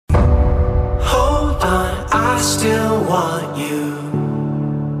still want you.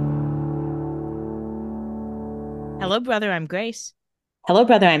 Hello, brother. I'm Grace. Hello,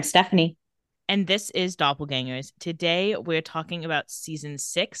 brother. I'm Stephanie. And this is Doppelgangers. Today, we're talking about season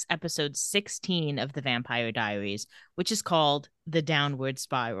 6, episode 16 of The Vampire Diaries, which is called The Downward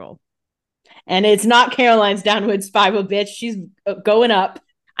Spiral. And it's not Caroline's downward spiral, bitch. She's going up.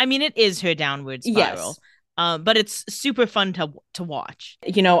 I mean, it is her downward spiral, Yes. but it's super fun to watch.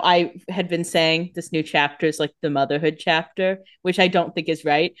 You know, I had been saying this new chapter is like the motherhood chapter, which I don't think is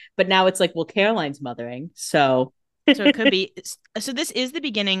right. But now it's like, well, Caroline's mothering. So So it could be. So this is the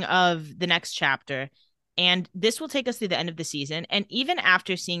beginning of the next chapter, and this will take us through the end of the season. And even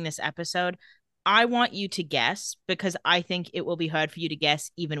after seeing this episode, I want you to guess because I think it will be hard for you to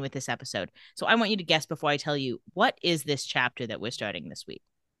guess even with this episode. So I want you to guess before I tell you what is this chapter that we're starting this week.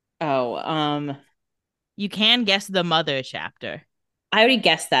 oh, You can guess the mother chapter. I already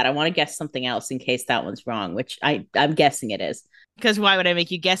guessed that. I want to guess something else in case that one's wrong, which I'm guessing it is. Because why would I make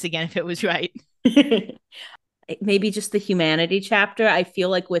you guess again if it was right? Maybe just the humanity chapter. I feel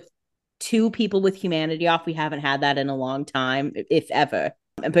like with two people with humanity off, we haven't had that in a long time, if ever.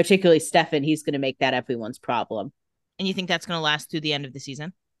 And particularly Stefan, he's going to make that everyone's problem. And you think that's going to last through the end of the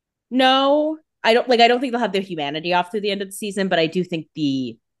season? No, I don't think they'll have their humanity off through the end of the season, but I do think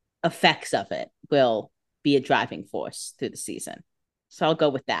the effects of it will be a driving force through the season. So I'll go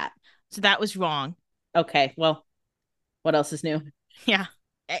with that. So that was wrong. Okay, well, what else is new? Yeah.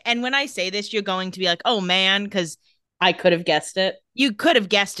 And when I say this, you're going to be like, oh man, because I could have guessed it. you could have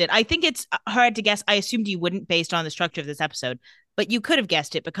guessed it. I think it's hard to guess. I assumed you wouldn't based on the structure of this episode, but you could have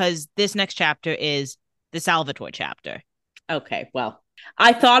guessed it because this next chapter is the Salvatore chapter. Okay, well,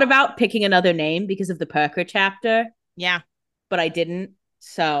 I thought about picking another name because of the Perker chapter, Yeah. but I didn't.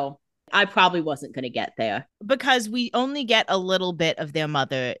 So I probably wasn't going to get there. Because we only get a little bit of their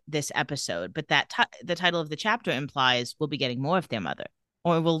mother this episode, but the title of the chapter implies we'll be getting more of their mother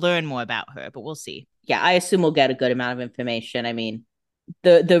or we'll learn more about her, but we'll see. Yeah, I assume we'll get a good amount of information. I mean,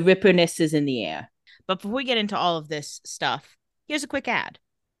 the ripperness is in the air. But before we get into all of this stuff, here's a quick ad.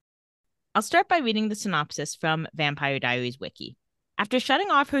 I'll start by reading the synopsis from Vampire Diaries Wiki. After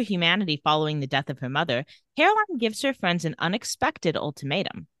shutting off her humanity following the death of her mother, Caroline gives her friends an unexpected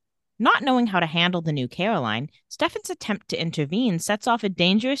ultimatum. Not knowing how to handle the new Caroline, Stefan's attempt to intervene sets off a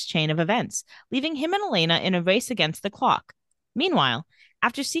dangerous chain of events, leaving him and Elena in a race against the clock. Meanwhile,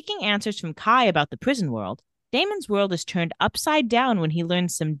 after seeking answers from Kai about the prison world, Damon's world is turned upside down when he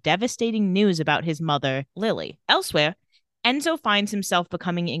learns some devastating news about his mother, Lily. Elsewhere, Enzo finds himself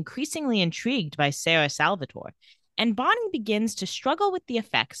becoming increasingly intrigued by Sarah Salvatore, and Bonnie begins to struggle with the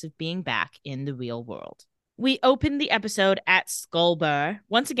effects of being back in the real world. We open the episode at Skullbar.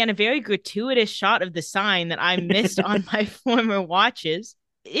 Once again, a very gratuitous shot of the sign that I missed on my former watches.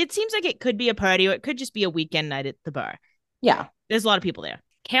 It seems like it could be a party or it could just be a weekend night at the bar. Yeah. There's a lot of people there.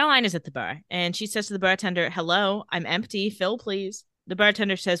 Caroline is at the bar, and she says to the bartender, "Hello, I'm empty. Fill, please." The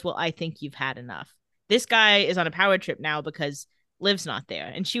bartender says, "Well, I think you've had enough." This guy is on a power trip now because Liv's not there,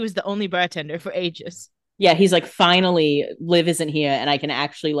 and she was the only bartender for ages. Yeah, he's like, finally, Liv isn't here, and I can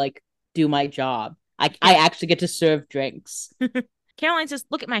actually like do my job. I actually get to serve drinks. Caroline says,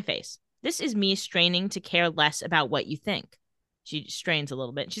 "Look at my face. This is me straining to care less about what you think." She strains a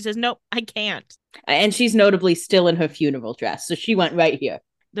little bit. She says, "Nope, I can't." And she's notably still in her funeral dress, so she went right here.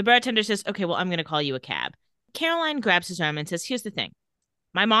 The bartender says, "Okay, well, I'm going to call you a cab." Caroline grabs his arm and says, "Here's the thing.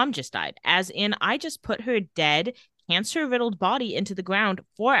 My mom just died, as in I just put her dead, cancer-riddled body into the ground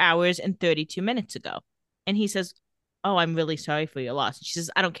 4 hours and 32 minutes ago." And he says, "Oh, I'm really sorry for your loss." She says,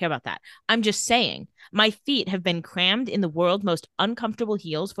 "I don't care about that. I'm just saying, my feet have been crammed in the world's most uncomfortable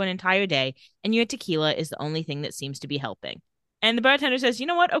heels for an entire day, and your tequila is the only thing that seems to be helping." And the bartender says, "You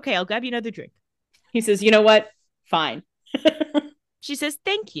know what? Okay, I'll grab you another drink." He says, "You know what? Fine." She says,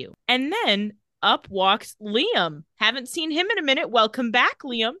 "Thank you." And then up walks Liam. Haven't seen him in a minute. Welcome back,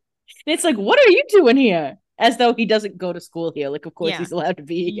 Liam. And it's like, what are you doing here? As though he doesn't go to school here. Like, of course Yeah. he's allowed to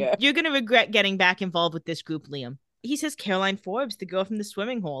be here. You're going to regret getting back involved with this group, Liam. He says Caroline Forbes, the girl from the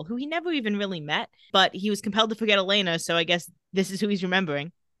swimming hole, who he never even really met, but he was compelled to forget Elena, so I guess this is who he's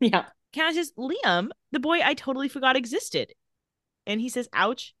remembering. Yeah. Caroline says, "Liam, the boy I totally forgot existed." And he says,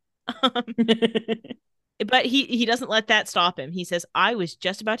 "Ouch." But he doesn't let that stop him. He says, "I was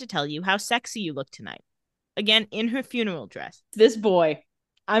just about to tell you how sexy you look tonight." Again, in her funeral dress. This boy,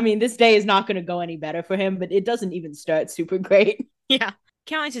 I mean, this day is not going to go any better for him, but it doesn't even start super great. Yeah.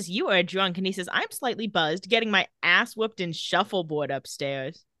 Caroline says, "You are drunk." And he says, "I'm slightly buzzed, getting my ass whooped in shuffleboard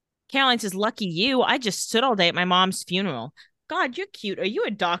upstairs." Caroline says, "Lucky you. I just stood all day at my mom's funeral." "God, you're cute. Are you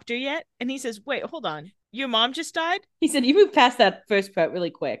a doctor yet?" And he says, "Wait, hold on. Your mom just died? He said, you moved past that first part really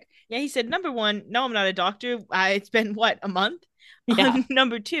quick. Yeah, he said, number one, no, I'm not a doctor. It's been, what, a month? Yeah.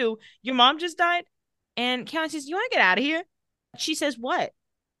 Number two, your mom just died? And Caroline says, you want to get out of here? She says, what?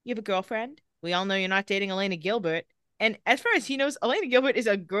 You have a girlfriend? We all know you're not dating Elena Gilbert. And as far as he knows, Elena Gilbert is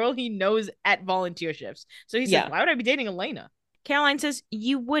a girl he knows at volunteer shifts. So he says, Yeah. why would I be dating Elena? Caroline says,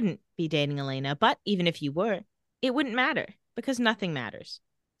 you wouldn't be dating Elena, but even if you were, it wouldn't matter because nothing matters.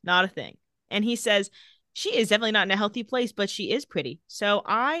 Not a thing. And he says, she is definitely not in a healthy place, but she is pretty. So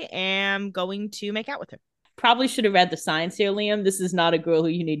I am going to make out with her. Probably should have read the signs here, Liam. This is not a girl who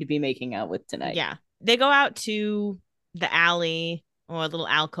you need to be making out with tonight. Yeah. They go out to the alley or a little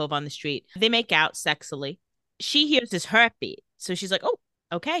alcove on the street. They make out sexily. She hears his heartbeat. So she's like, oh,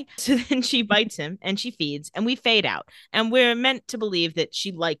 okay. So then she bites him and she feeds, and we fade out. And we're meant to believe that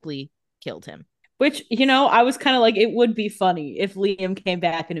she likely killed him. Which, I was kind of like, it would be funny if Liam came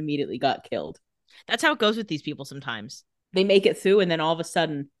back and immediately got killed. That's how it goes with these people sometimes. They make it through, and then all of a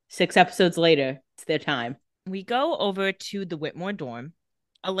sudden, 6 episodes later, it's their time. We go over to the Whitmore dorm.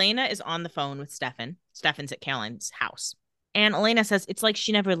 Elena is on the phone with Stefan. Stefan's at Caroline's house. And Elena says, it's like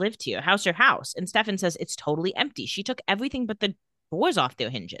she never lived here. How's her house? And Stefan says, it's totally empty. She took everything but the doors off their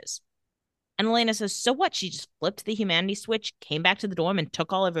hinges. And Elena says, so what? She just flipped the humanity switch, came back to the dorm and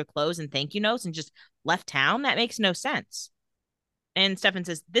took all of her clothes and thank you notes and just left town? That makes no sense. And Stefan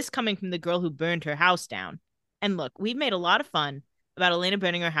says, this coming from the girl who burned her house down. And look, we've made a lot of fun about Elena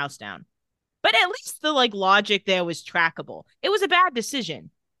burning her house down. But at least the logic there was trackable. It was a bad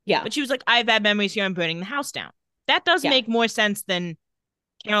decision. Yeah. But she was like, I have bad memories here. I'm burning the house down. That does make more sense than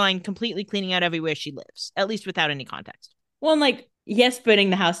Caroline completely cleaning out everywhere she lives, at least without any context. Well, and yes,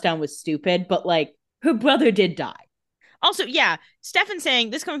 burning the house down was stupid, but her brother did die. Also, yeah, Stefan saying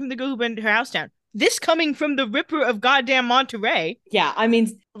this coming from the girl who burned her house down. This coming from the Ripper of goddamn Monterey. Yeah, I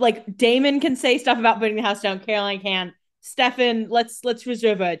mean, Damon can say stuff about burning the house down. Caroline can. Stefan, let's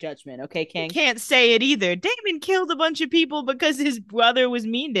reserve our judgment, okay, King? Can't say it either. Damon killed a bunch of people because his brother was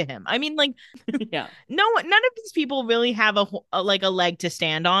mean to him. I mean, yeah, none of these people really have a leg to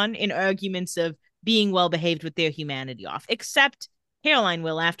stand on in arguments of being well behaved with their humanity off, except Caroline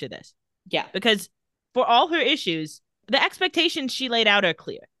will after this. Yeah, because for all her issues, the expectations she laid out are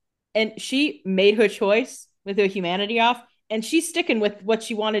clear, and she made her choice with her humanity off, and she's sticking with what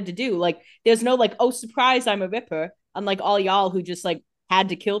she wanted to do. There's no oh, surprise, I'm a Ripper. Unlike all y'all who just had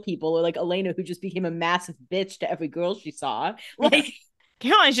to kill people, or Elena who just became a massive bitch to every girl she saw.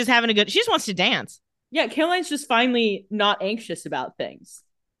 Caroline's just having she just wants to dance. Yeah, Caroline's just finally not anxious about things.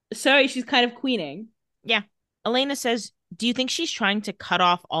 Sorry, she's kind of queening. Yeah. Elena says, do you think she's trying to cut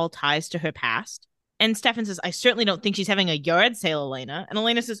off all ties to her past? And Stefan says, I certainly don't think she's having a yard sale, Elena. And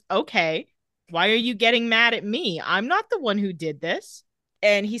Elena says, okay, why are you getting mad at me? I'm not the one who did this.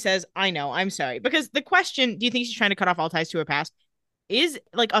 And he says, I know, I'm sorry. Because the question, do you think she's trying to cut off all ties to her past, is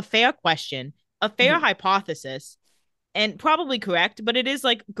a fair question, a fair hypothesis, and probably correct. But it is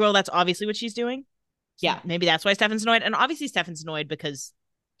girl, that's obviously what she's doing. So yeah. Maybe that's why Stefan's annoyed. And obviously Stefan's annoyed because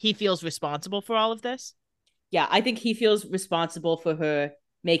he feels responsible for all of this. Yeah, I think he feels responsible for her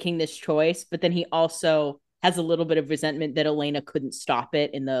making this choice. But then he also has a little bit of resentment that Elena couldn't stop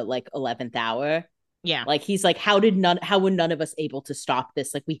it in the 11th hour. Yeah. He's how were none of us able to stop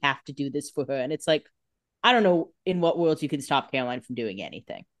this? We have to do this for her. And it's I don't know in what worlds you can stop Caroline from doing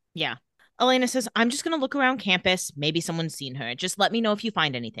anything. Yeah. Elena says, I'm just going to look around campus. Maybe someone's seen her. Just let me know if you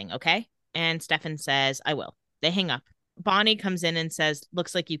find anything, okay? And Stefan says, I will. They hang up. Bonnie comes in and says,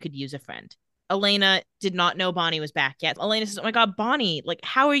 looks like you could use a friend. Elena did not know Bonnie was back yet. Elena says, oh my God, Bonnie,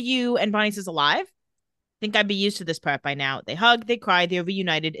 how are you? And Bonnie says, alive? Think I'd be used to this part by now. They hug, they cry, they're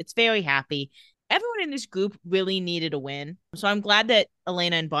reunited. It's very happy. Everyone in this group really needed a win. So I'm glad that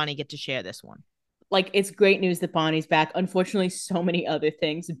Elena and Bonnie get to share this one. It's great news that Bonnie's back. Unfortunately, so many other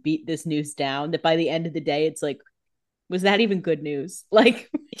things beat this news down that by the end of the day, it's was that even good news?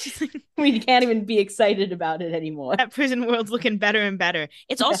 We can't even be excited about it anymore. That prison world's looking better and better.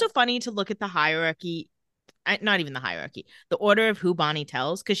 It's also funny to look at the hierarchy, not even the hierarchy, the order of who Bonnie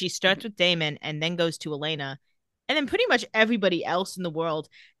tells, because she starts with Damon and then goes to Elena, and then pretty much everybody else in the world,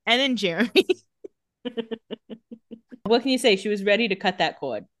 and then Jeremy. What can you say? She was ready to cut that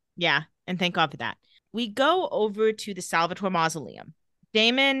cord. Yeah, and thank God for that. We go over to the Salvatore Mausoleum.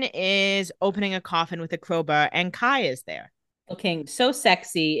 Damon is opening a coffin with a crowbar, and Kai is there. Looking so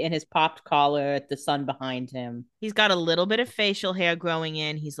sexy in his popped collar, the sun behind him. He's got a little bit of facial hair growing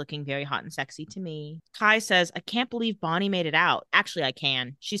in. He's looking very hot and sexy to me. Kai says, I can't believe Bonnie made it out. Actually, I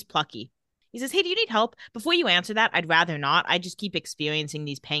can. She's plucky. He says, hey, do you need help? Before you answer that, I'd rather not. I just keep experiencing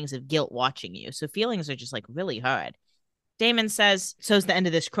these pangs of guilt watching you. So feelings are just really hard. Damon says, so's the end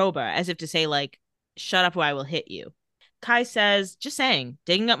of this crowbar, as if to say Shut up or I will hit you. Kai says, just saying,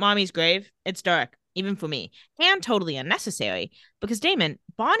 digging up mommy's grave, it's dark, even for me, and totally unnecessary. Because Damon,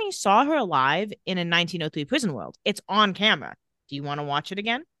 Bonnie saw her alive in a 1903 prison world. It's on camera. Do you want to watch it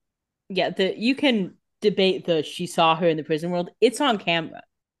again? Yeah, you can debate the she saw her in the prison world. It's on camera.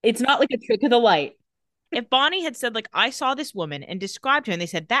 It's not like a trick of the light. If Bonnie had said, like, I saw this woman and described her, and they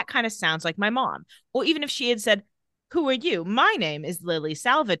said, that kind of sounds like my mom. Or even if she had said, who are you? My name is Lily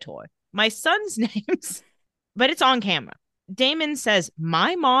Salvatore. My son's name's, but it's on camera. Damon says,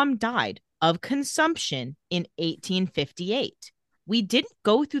 my mom died of consumption in 1858. We didn't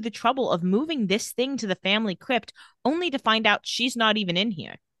go through the trouble of moving this thing to the family crypt only to find out she's not even in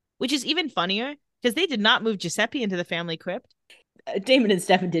here, which is even funnier because they did not move Giuseppe into the family crypt. Damon and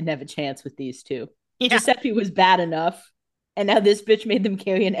Stefan didn't have a chance with these two. Yeah. Giuseppe was bad enough. And now this bitch made them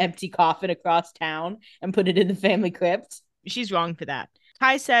carry an empty coffin across town and put it in the family crypt. She's wrong for that.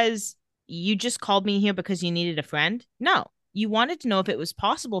 Kai says, you just called me here because you needed a friend? No. You wanted to know if it was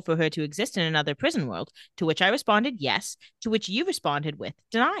possible for her to exist in another prison world, to which I responded yes, to which you responded with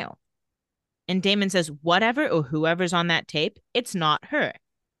denial. And Damon says, whatever or whoever's on that tape, it's not her.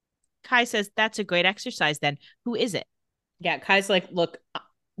 Kai says, that's a great exercise then. Who is it? Yeah, Kai's like, look,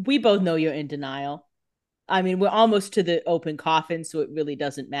 we both know you're in denial. I mean, we're almost to the open coffin, so it really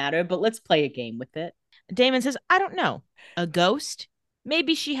doesn't matter, but let's play a game with it. Damon says, I don't know. A ghost?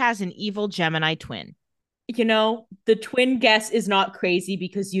 Maybe she has an evil Gemini twin. You know, the twin guess is not crazy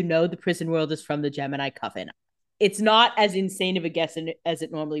because you know the prison world is from the Gemini coven. It's not as insane of a guess as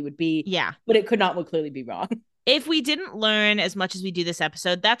it normally would be. Yeah. But it could not more clearly be wrong. If we didn't learn as much as we do this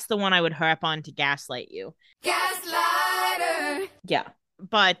episode, that's the one I would harp on to gaslight you. Gaslighter. Yeah.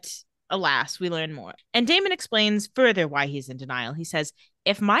 But alas, we learn more. And Damon explains further why he's in denial. He says,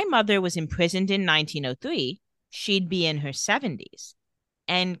 if my mother was imprisoned in 1903, she'd be in her 70s.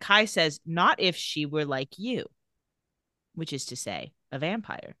 And Kai says, not if she were like you, which is to say, a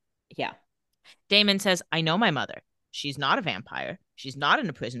vampire. Yeah. Damon says, I know my mother. She's not a vampire. She's not in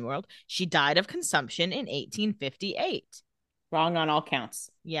a prison world. She died of consumption in 1858. Wrong on all counts.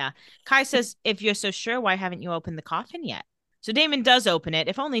 Yeah. Kai says, if you're so sure, why haven't you opened the coffin yet? So Damon does open it,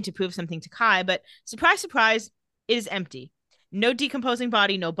 if only to prove something to Kai, but surprise, surprise, it is empty. No decomposing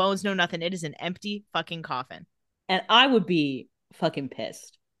body, no bones, no nothing. It is an empty fucking coffin. And I would be fucking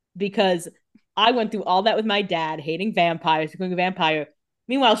pissed because I went through all that with my dad, hating vampires, becoming a vampire.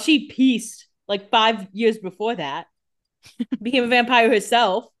 Meanwhile, she pieced like 5 years before that, became a vampire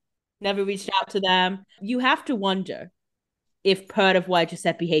herself, never reached out to them. You have to wonder if part of why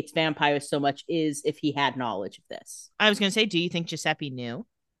Giuseppe hates vampires so much is if he had knowledge of this. I was going to say, do you think Giuseppe knew?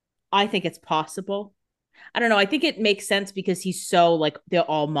 I think it's possible. I don't know. I think it makes sense because he's so like, they're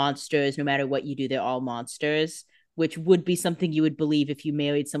all monsters. No matter what you do, they're all monsters, which would be something you would believe if you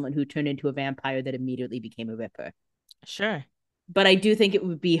married someone who turned into a vampire that immediately became a ripper. Sure. But I do think it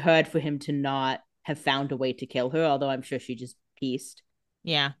would be hard for him to not have found a way to kill her, although I'm sure she just pieced.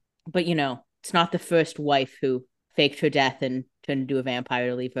 Yeah. But, you know, it's not the first wife who faked her death and turned into a vampire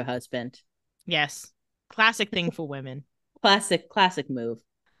to leave her husband. Yes. Classic thing for women. Classic move.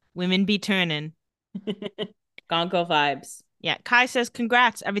 Women be turning. Gone Girl vibes. Yeah. Kai says,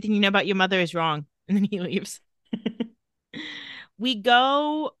 congrats. Everything you know about your mother is wrong. And then he leaves. We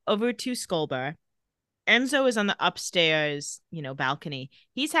go over to Skullbar. Enzo is on the upstairs, balcony.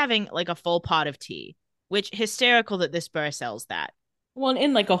 He's having like a full pot of tea, which hysterical that this bar sells that. Well,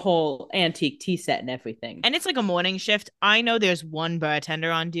 in like a whole antique tea set and everything. And it's like a morning shift. I know there's one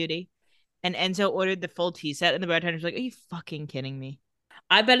bartender on duty, and Enzo ordered the full tea set, and the bartender's like, are you fucking kidding me?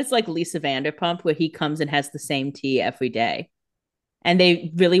 I bet it's like Lisa Vanderpump where he comes and has the same tea every day. And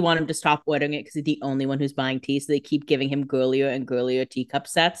they really want him to stop ordering it because he's the only one who's buying tea. So they keep giving him girlier and girlier teacup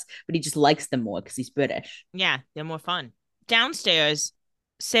sets, but he just likes them more because he's British. Yeah, they're more fun. Downstairs,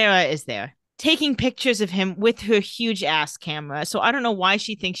 Sarah is there taking pictures of him with her huge ass camera. So I don't know why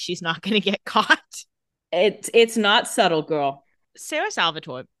she thinks she's not going to get caught. It's not subtle, girl. Sarah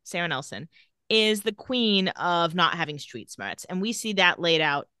Nelson, is the queen of not having street smarts. And we see that laid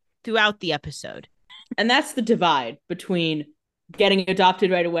out throughout the episode. And that's the divide between getting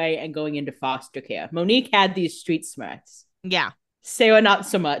adopted right away and going into foster care. Monique had these street smarts. Yeah. Sarah, not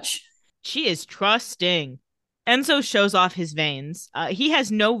so much. She is trusting. Enzo shows off his veins. He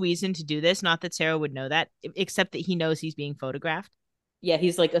has no reason to do this. Not that Sarah would know that, except that he knows he's being photographed. Yeah,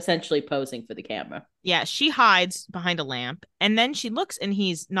 he's like essentially posing for the camera. Yeah, she hides behind a lamp, and then she looks and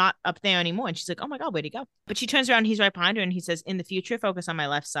he's not up there anymore. And she's like, oh my God, where'd he go? But she turns around and he's right behind her and he says, in the future, focus on my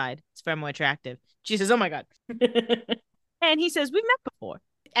left side. It's far more attractive. She says, oh my God. And he says, we've met before.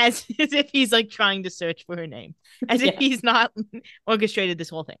 As if he's like trying to search for her name. As if he's not orchestrated this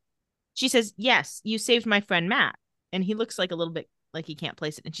whole thing. She says, yes, you saved my friend Matt. And he looks like a little bit like he can't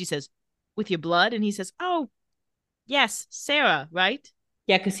place it. And she says, with your blood? And he says, oh, yes, Sarah, right?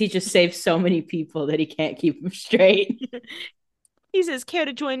 Yeah, because he just saved so many people that he can't keep them straight. He says, care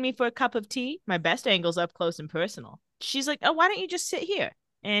to join me for a cup of tea? My best angle's up close and personal. She's like, oh, why don't you just sit here?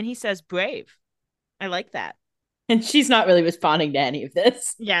 And he says, brave. I like that. And she's not really responding to any of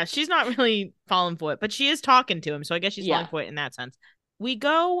this. Yeah, she's not really falling for it, but she is talking to him. So I guess she's falling for it in that sense. We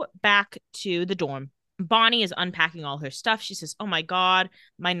go back to the dorm. Bonnie is unpacking all her stuff. She says, oh my God,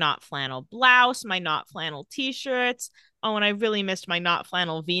 my not flannel blouse, my not flannel t-shirts. Oh, and I really missed my not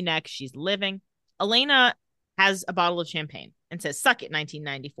flannel v-neck. She's living. Elena has a bottle of champagne and says, suck it,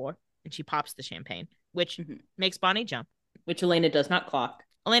 1994. And she pops the champagne, which makes Bonnie jump. Which Elena does not clock.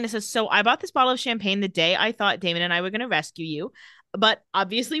 Elena says, so I bought this bottle of champagne the day I thought Damon and I were going to rescue you. But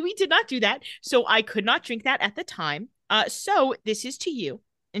obviously we did not do that. So I could not drink that at the time. So this is to you.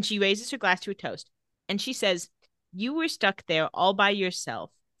 And she raises her glass to a toast. And she says, you were stuck there all by yourself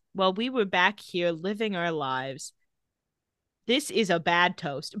while we were back here living our lives. This is a bad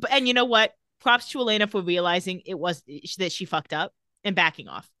toast. And you know what? Props to Elena for realizing it was that she fucked up and backing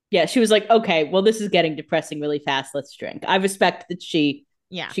off. Yeah, she was like, okay, well, this is getting depressing really fast. Let's drink. I respect that she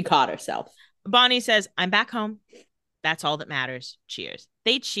caught herself. Bonnie says, I'm back home. That's all that matters. Cheers.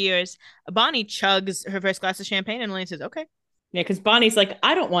 They cheers. Bonnie chugs her first glass of champagne and Elena says, okay. Yeah, because Bonnie's like,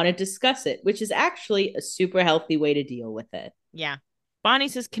 I don't want to discuss it, which is actually a super healthy way to deal with it. Yeah. Bonnie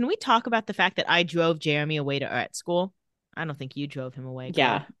says, can we talk about the fact that I drove Jeremy away to art school? I don't think you drove him away.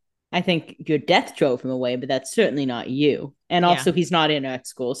 Yeah. I think your death drove him away, but that's certainly not you. And also, he's not in art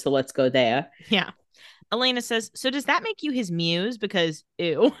school, so let's go there. Yeah. Elena says, so does that make you his muse? Because,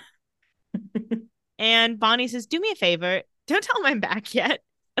 ew. And Bonnie says, do me a favor. Don't tell him I'm back yet.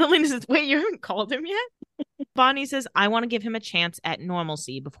 And Elena says, wait, you haven't called him yet? Bonnie says, I want to give him a chance at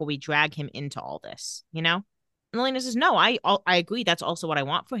normalcy before we drag him into all this, you know? And Elena says, no, I agree. That's also what I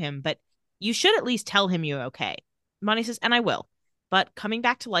want for him. But you should at least tell him you're okay. Bonnie says, and I will. But coming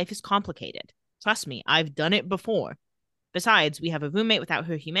back to life is complicated. Trust me, I've done it before. Besides, we have a roommate without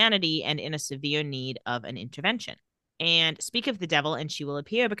her humanity and in a severe need of an intervention. And speak of the devil and she will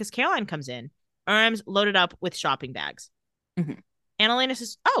appear because Caroline comes in, arms loaded up with shopping bags. Mm-hmm. And Elena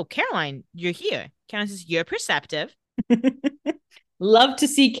says, oh, Caroline, you're here. Caroline says, you're perceptive. Love to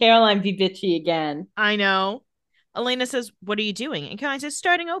see Caroline be bitchy again. I know. Elena says, what are you doing? And Caroline says,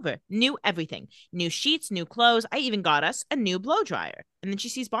 starting over. New everything. New sheets, new clothes. I even got us a new blow dryer. And then she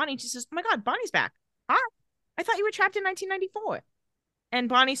sees Bonnie. She says, oh my God, Bonnie's back. Hi. I thought you were trapped in 1994. And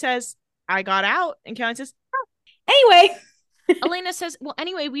Bonnie says, I got out. And Caroline says, oh. Anyway. Elena says, well,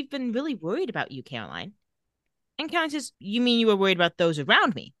 anyway, we've been really worried about you, Caroline. And Caroline says, you mean you were worried about those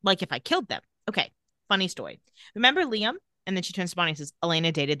around me? Like if I killed them? Okay, funny story. Remember Liam? And then she turns to Bonnie and says,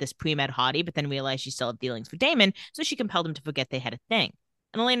 Elena dated this pre-med hottie, but then realized she still had dealings for Damon, so she compelled him to forget they had a thing.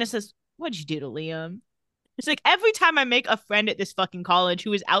 And Elena says, what'd you do to Liam? It's like, every time I make a friend at this fucking college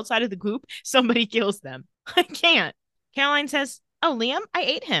who is outside of the group, somebody kills them. I can't. Caroline says, oh, Liam, I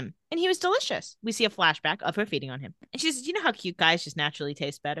ate him, and he was delicious. We see a flashback of her feeding on him. And she says, you know how cute guys just naturally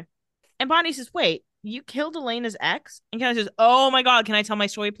taste better? And Bonnie says, wait, you killed Elena's ex? And Caroline says, oh my God, can I tell my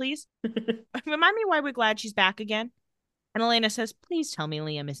story, please? Remind me why we're glad she's back again. And Elena says, please tell me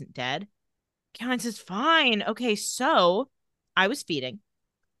Liam isn't dead. Caroline says, fine. Okay, so I was feeding.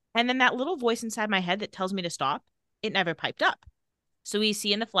 And then that little voice inside my head that tells me to stop, it never piped up. So we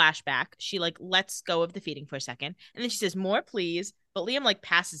see in the flashback, she like lets go of the feeding for a second. And then she says, more, please. But Liam like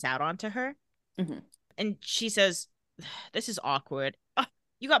passes out onto her. Mm-hmm. And she says, this is awkward. Oh,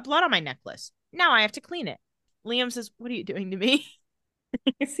 you got blood on my necklace. Now I have to clean it. Liam says, what are you doing to me?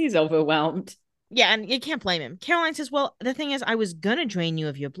 He's overwhelmed. Yeah, and you can't blame him. Caroline says, well, the thing is, I was gonna drain you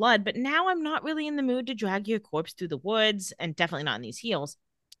of your blood, but now I'm not really in the mood to drag your corpse through the woods, and definitely not in these heels.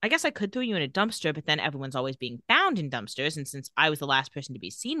 I guess I could throw you in a dumpster, but then everyone's always being found in dumpsters, and since I was the last person to be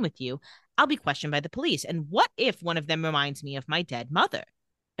seen with you, I'll be questioned by the police. And what if one of them reminds me of my dead mother?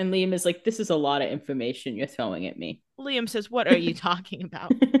 And Liam is like, this is a lot of information you're throwing at me. Liam says, what are you talking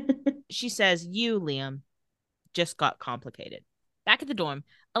about? She says, you, Liam, just got complicated. Back at the dorm,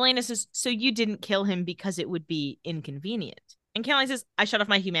 Elena says, so you didn't kill him because it would be inconvenient. And Caroline says, I shut off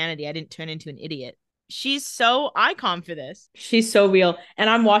my humanity. I didn't turn into an idiot. She's so icon for this. She's so real.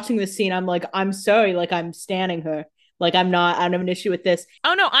 And I'm watching this scene. I'm like, I'm sorry. Like, I'm standing her. Like, I don't have an issue with this.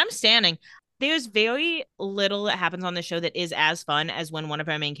 Oh, no, I'm standing. There's very little that happens on the show that is as fun as when one of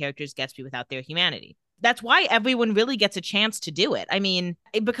our main characters gets to be without their humanity. That's why everyone really gets a chance to do it. I mean,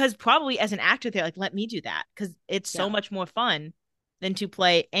 because probably as an actor, they're like, let me do that because it's so much more fun than to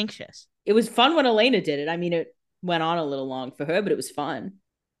play anxious. It was fun when Elena did it. I mean, it went on a little long for her, but it was fun.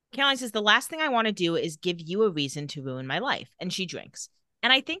 Caroline says, the last thing I want to do is give you a reason to ruin my life. And she drinks.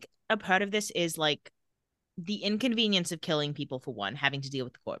 And I think a part of this is like the inconvenience of killing people, for one, having to deal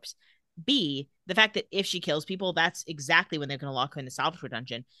with the corpse. B, the fact that if she kills people, that's exactly when they're going to lock her in the Salvatore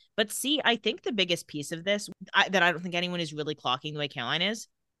dungeon. But C, I think the biggest piece of this that I don't think anyone is really clocking the way Caroline is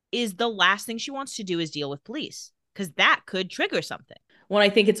the last thing she wants to do is deal with police, because that could trigger something. Well, I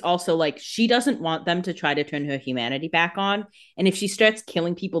think it's also like she doesn't want them to try to turn her humanity back on. And if she starts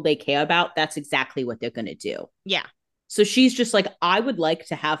killing people they care about, that's exactly what they're going to do. Yeah. So she's just like, I would like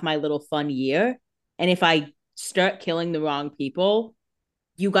to have my little fun year. And if I start killing the wrong people,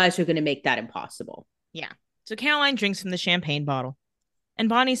 you guys are going to make that impossible. Yeah. So Caroline drinks from the champagne bottle. And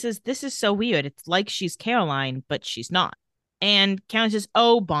Bonnie says, this is so weird. It's like she's Caroline, but she's not. And Caroline says,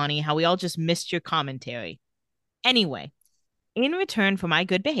 oh, Bonnie, how we all just missed your commentary. Anyway, in return for my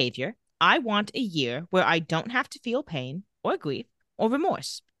good behavior, I want a year where I don't have to feel pain or grief or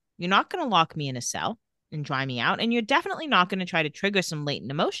remorse. You're not going to lock me in a cell and dry me out, and you're definitely not going to try to trigger some latent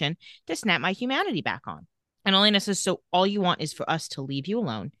emotion to snap my humanity back on. And Elena says, so all you want is for us to leave you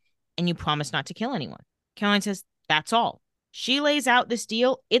alone, and you promise not to kill anyone. Caroline says, that's all. She lays out this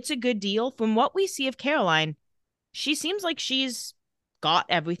deal. It's a good deal. From what we see of Caroline, she seems like she's got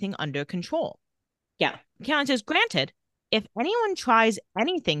everything under control. Yeah. Caroline says, granted, if anyone tries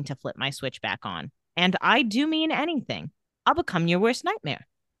anything to flip my switch back on, and I do mean anything, I'll become your worst nightmare.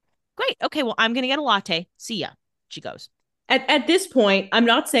 Great. Okay, well, I'm going to get a latte. See ya. She goes. At this point, I'm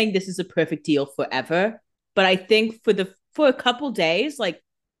not saying this is a perfect deal forever, but I think for a couple days, like,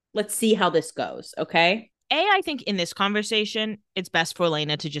 let's see how this goes, okay? I think in this conversation, it's best for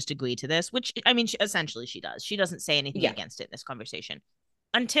Elena to just agree to this, which, I mean, essentially she does. She doesn't say anything against it in this conversation.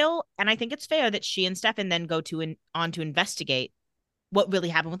 Until, and I think it's fair that she and Stefan then go on to investigate what really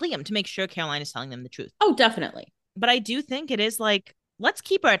happened with Liam to make sure Caroline is telling them the truth. Oh, definitely. But I do think it is like, let's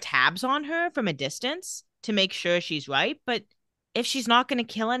keep our tabs on her from a distance to make sure she's right. But if she's not going to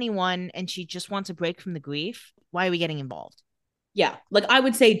kill anyone and she just wants a break from the grief, why are we getting involved? Yeah. Like, I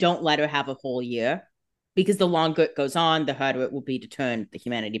would say don't let her have a whole year, because the longer it goes on, the harder it will be to turn the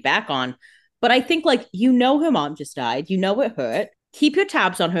humanity back on. But I think, like, her mom just died. It hurt. Keep your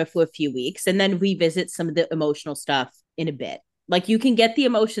tabs on her for a few weeks and then revisit some of the emotional stuff in a bit. Like, you can get the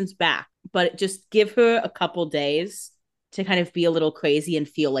emotions back, but just give her a couple days to kind of be a little crazy and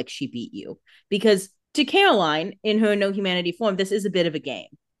feel like she beat you. Because to Caroline, in her no humanity form, this is a bit of a game.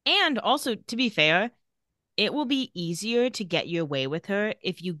 And also, to be fair, it will be easier to get your way with her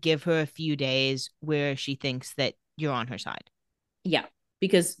if you give her a few days where she thinks that you're on her side. Yeah,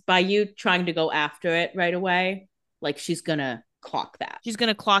 because by you trying to go after it right away, like, she's going to clock that. She's going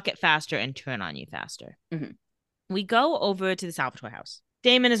to clock it faster and turn on you faster. Mm-hmm. We go over to the Salvatore house.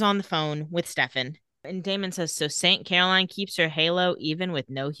 Damon is on the phone with Stefan, and Damon says, so St. Caroline keeps her halo even with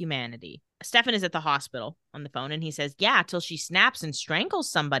no humanity. Stefan is at the hospital on the phone, and he says, yeah, till she snaps and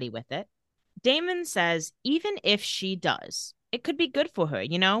strangles somebody with it. Damon says, even if she does, it could be good for her,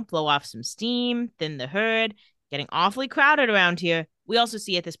 blow off some steam, thin the herd, getting awfully crowded around here. We also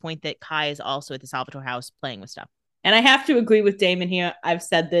see at this point that Kai is also at the Salvatore house playing with stuff. And I have to agree with Damon here. I've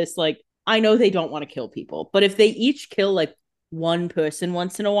said this, like, I know they don't want to kill people, but if they each kill like one person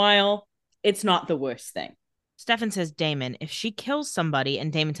once in a while, it's not the worst thing. Stefan says, Damon, if she kills somebody,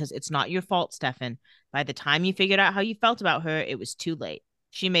 and Damon says, it's not your fault, Stefan. By the time you figured out how you felt about her, it was too late.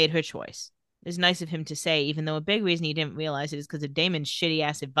 She made her choice. It's nice of him to say, even though a big reason he didn't realize it is because of Damon's shitty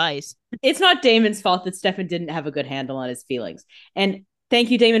ass advice. It's not Damon's fault that Stefan didn't have a good handle on his feelings. And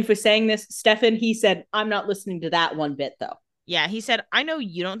thank you, Damon, for saying this. Stefan, he said, I'm not listening to that one bit, though. Yeah, he said, I know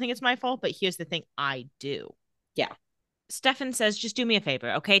you don't think it's my fault, but here's the thing, I do. Yeah. Stefan says, just do me a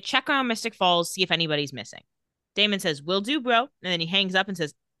favor, okay? Check around Mystic Falls, see if anybody's missing. Damon says, will do, bro. And then he hangs up and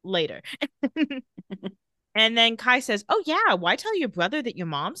says, later. And then Kai says, oh, yeah, why tell your brother that your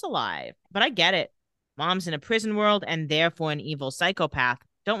mom's alive? But I get it. Mom's in a prison world and therefore an evil psychopath.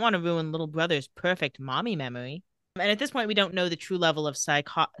 Don't want to ruin little brother's perfect mommy memory. And at this point, we don't know the true level of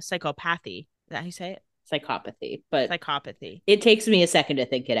psychopathy. Is that how you say it? Psychopathy. But psychopathy. It takes me a second to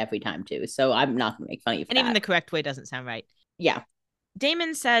think it every time, too. So I'm not going to make fun of you for and that. Even the correct way doesn't sound right. Yeah.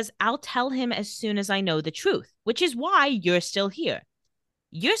 Damon says, I'll tell him as soon as I know the truth, which is why you're still here.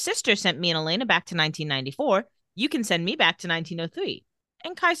 Your sister sent me and Elena back to 1994. You can send me back to 1903.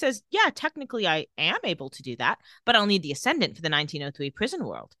 And Kai says, yeah, technically I am able to do that, but I'll need the ascendant for the 1903 prison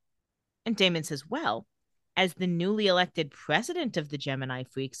world. And Damon says, well, as the newly elected president of the Gemini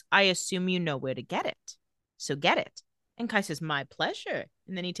Freaks, I assume you know where to get it. So get it. And Kai says, my pleasure.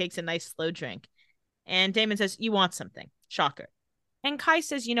 And then he takes a nice slow drink. And Damon says, you want something. Shocker. And Kai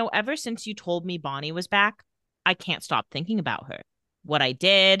says, ever since you told me Bonnie was back, I can't stop thinking about her. what I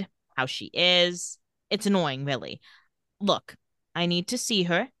did, how she is. It's annoying, really. Look, I need to see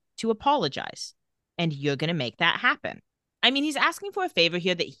her to apologize, and you're going to make that happen. I mean, he's asking for a favor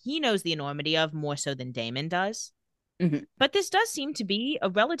here that he knows the enormity of more so than Damon does. Mhm. But this does seem to be a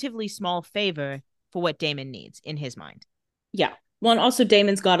relatively small favor for what Damon needs in his mind. Yeah. Well, and also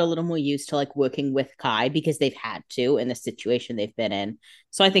Damon's got a little more used to like working with Kai because they've had to in the situation they've been in.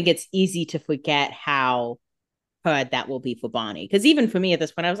 So I think it's easy to forget how hard that will be for Bonnie. Because even for me at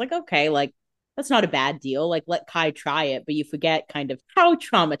this point, I was like, okay, like that's not a bad deal. Like let Kai try it, but you forget kind of how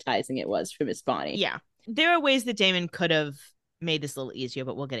traumatizing it was for Miss Bonnie. Yeah. There are ways that Damon could have made this a little easier,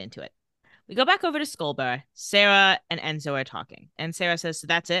 but we'll get into it. We go back over to Skullbar. Sarah and Enzo are talking. And Sarah says, so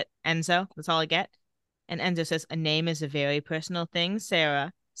that's it, Enzo? That's all I get? And Enzo says, a name is a very personal thing,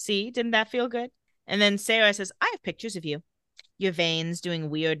 Sarah. See, didn't that feel good? And then Sarah says, I have pictures of you. Your veins doing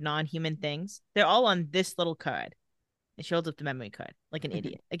weird non-human things. They're all on this little card. And she holds up the memory card like an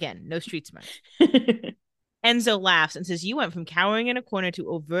idiot. Again, no street smart. Enzo laughs and says, you went from cowering in a corner to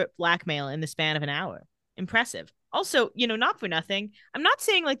overt blackmail in the span of an hour. Impressive. Also, not for nothing. I'm not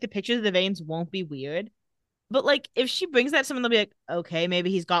saying like the pictures of the veins won't be weird, but like if she brings that to someone, they'll be like, okay, maybe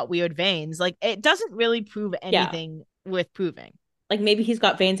he's got weird veins. Like it doesn't really prove anything worth proving. Like maybe he's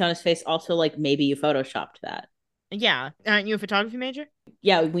got veins on his face. Also, like maybe you photoshopped that. Yeah. Aren't you a photography major?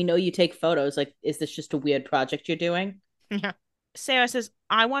 Yeah, we know you take photos. Like, is this just a weird project you're doing? Yeah. Sarah says,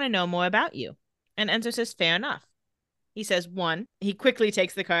 I want to know more about you. And Enzo says, fair enough. He says, 1, he quickly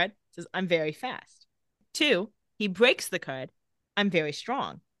takes the card, says, I'm very fast. 2, he breaks the card, I'm very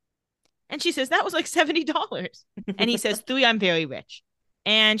strong. And she says, that was like $70. And he says, 3, I'm very rich.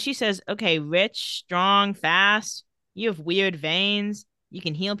 And she says, okay, rich, strong, fast. You have weird veins. You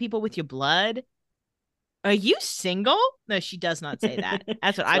can heal people with your blood. Are you single? No, she does not say that.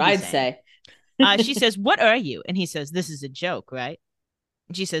 That's what I'd say. She says, what are you? And he says, this is a joke, right?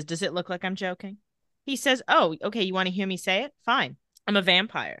 And she says, does it look like I'm joking? He says, oh, okay, you want to hear me say it? Fine. I'm a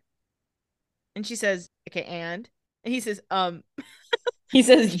vampire. And she says, okay, and he says, He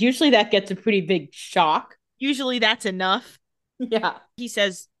says, usually that gets a pretty big shock. Usually that's enough. Yeah. He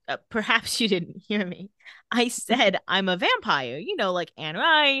says, perhaps you didn't hear me. I said I'm a vampire. Like Anne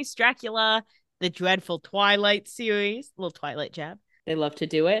Rice, Dracula, the dreadful Twilight series. Little Twilight jab. They love to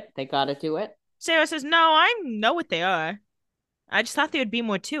do it. They gotta do it. Sarah says, no, I know what they are. I just thought there would be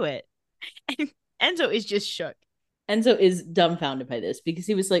more to it. And Enzo is just shook. Enzo is dumbfounded by this because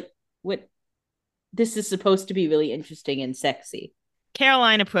he was like, what? This is supposed to be really interesting and sexy.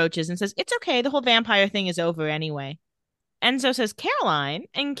 Caroline approaches and says, it's okay. The whole vampire thing is over anyway. Enzo says, Caroline.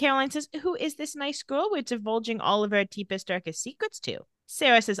 And Caroline says, who is this nice girl we're divulging all of our deepest, darkest secrets to?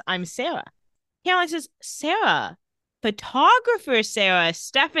 Sarah says, I'm Sarah. Caroline says, Sarah. Photographer Sarah.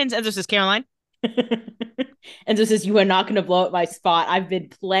 Steffens. Enzo says, Caroline. Enzo says, you are not going to blow up my spot. I've been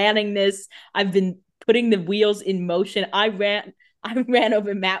planning this. I've been putting the wheels in motion. I ran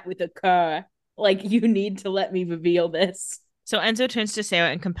over Matt with a car. Like, you need to let me reveal this. So Enzo turns to Sarah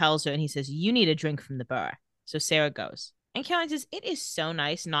and compels her, and he says, you need a drink from the bar. So Sarah goes. And Caroline says, it is so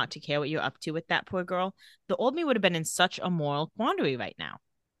nice not to care what you're up to with that poor girl. The old me would have been in such a moral quandary right now.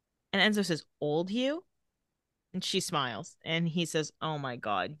 And Enzo says, old you? And she smiles. And he says, oh my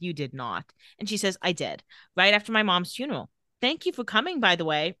God, you did not. And she says, I did. Right after my mom's funeral. Thank you for coming, by the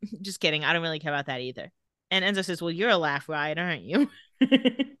way. Just kidding. I don't really care about that either. And Enzo says, well, you're a laugh riot, aren't you?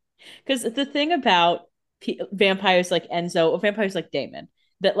 Because the thing about vampires like Enzo or vampires like Damon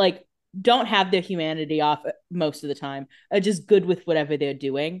that like don't have their humanity off most of the time are just good with whatever they're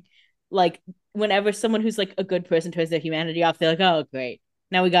doing. Like whenever someone who's like a good person turns their humanity off, they're like, oh, great.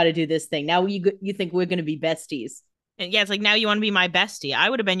 Now we got to do this thing. Now you think we're going to be besties. And yeah, it's like, now you want to be my bestie. I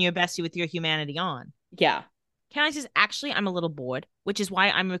would have been your bestie with your humanity on. Yeah. Caroline says, actually, I'm a little bored, which is why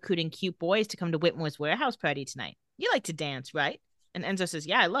I'm recruiting cute boys to come to Whitmore's warehouse party tonight. You like to dance, right? And Enzo says,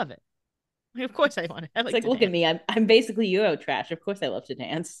 yeah, I love it. Of course I want it. I like look at me. I'm basically Euro trash. Of course I love to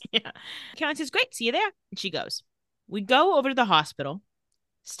dance. Yeah. Caroline says, great, see you there. And she goes. We go over to the hospital.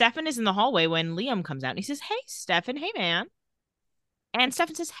 Stefan is in the hallway when Liam comes out and he says, hey, Stefan, hey, man. And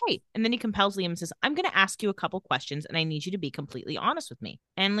Stefan says, hey. And then he compels Liam and says, I'm going to ask you a couple questions and I need you to be completely honest with me.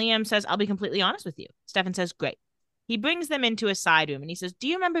 And Liam says, I'll be completely honest with you. Stefan says, great. He brings them into a side room and he says, do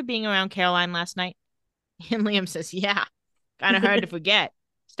you remember being around Caroline last night? And Liam says, yeah, kind of hard to forget.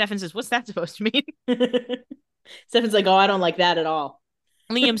 Stefan says, what's that supposed to mean? Stefan's like, oh, I don't like that at all.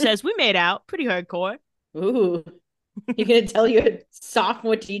 Liam says, we made out. Pretty hardcore. Ooh. You're going to tell your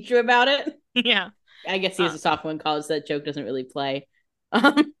sophomore teacher about it? Yeah. I guess he was a sophomore in college. So that joke doesn't really play.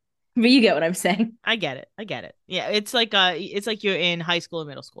 But you get what I'm saying. I get it. Yeah, it's like you're in high school or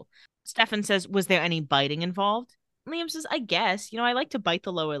middle school. Stefan says, was there any biting involved? Liam says, I guess. I like to bite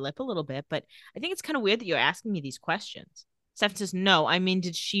the lower lip a little bit, but I think it's kind of weird that you're asking me these questions. Stefan says, no, I mean,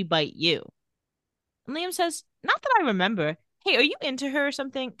 did she bite you? And Liam says, not that I remember. Hey, are you into her or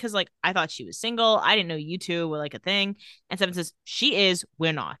something? Because, I thought she was single. I didn't know you two were, a thing. And Stefan says, she is.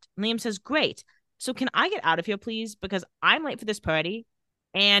 We're not. And Liam says, great. So can I get out of here, please? Because I'm late for this party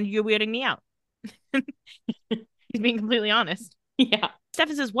and you're weirding me out. He's being completely honest. Yeah.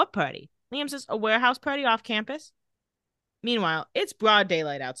 Stefan says, what party? Liam says, a warehouse party off campus. Meanwhile, it's broad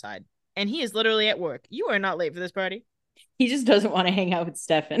daylight outside, and he is literally at work. You are not late for this party. He just doesn't want to hang out with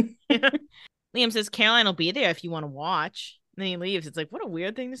Stefan. Liam says, Caroline will be there if you want to watch. And then he leaves. It's what a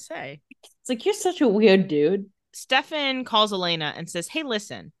weird thing to say. It's you're such a weird dude. Stefan calls Elena and says, hey,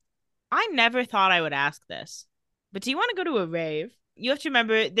 listen, I never thought I would ask this, but do you want to go to a rave? You have to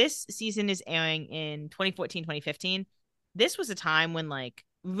remember, this season is airing in 2014, 2015. This was a time when,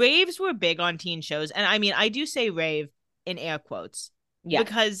 raves were big on teen shows. And I mean, I do say rave in air quotes. Yeah.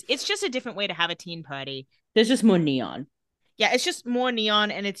 Because it's just a different way to have a teen party. There's just more neon. Yeah, it's just more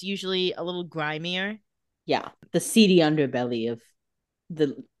neon, and it's usually a little grimier. Yeah. The seedy underbelly of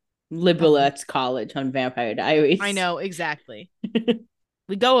the liberal arts college on Vampire Diaries. I know, exactly.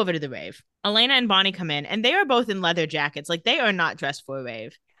 We go over to the rave. Elena and Bonnie come in, and they are both in leather jackets. They are not dressed for a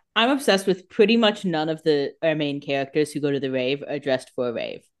rave. I'm obsessed with pretty much none of our main characters who go to the rave are dressed for a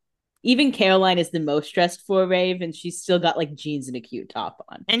rave. Even Caroline is the most dressed for a rave, and she's still got jeans and a cute top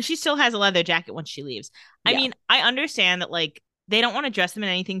on. And she still has a leather jacket when she leaves. I mean, I understand that they don't want to dress them in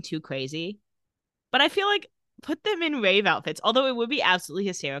anything too crazy, but I feel put them in rave outfits. Although it would be absolutely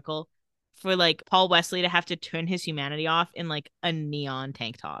hysterical for Paul Wesley to have to turn his humanity off in a neon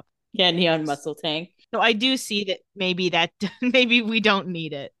tank top. Yeah, neon muscle tank. So I do see that maybe we don't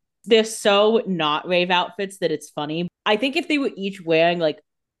need it. They're so not rave outfits that it's funny. I think if they were each wearing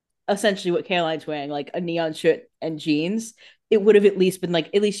essentially what Caroline's wearing, a neon shirt and jeans, it would have at least been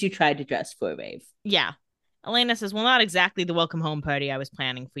at least you tried to dress for a rave. Yeah. Elena says, well, not exactly the welcome home party I was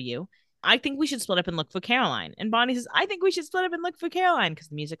planning for you. I think we should split up and look for Caroline. And Bonnie says, I think we should split up and look for Caroline because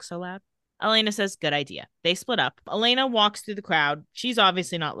the music's so loud. Elena says, good idea. They split up. Elena walks through the crowd. She's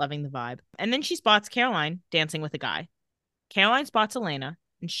obviously not loving the vibe. And then she spots Caroline dancing with a guy. Caroline spots Elena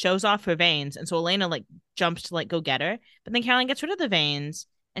and shows off her veins. And so Elena jumps to go get her. But then Caroline gets rid of the veins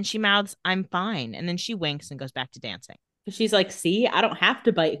and she mouths, I'm fine. And then she winks and goes back to dancing. She's see, I don't have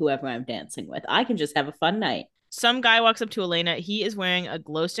to bite whoever I'm dancing with. I can just have a fun night. Some guy walks up to Elena. He is wearing a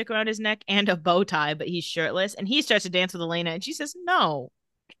glow stick around his neck and a bow tie, but he's shirtless. And he starts to dance with Elena. And she says, no.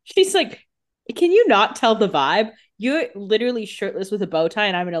 She's can you not tell the vibe? You're literally shirtless with a bow tie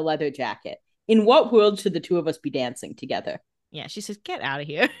and I'm in a leather jacket. In what world should the two of us be dancing together? Yeah, she says, get out of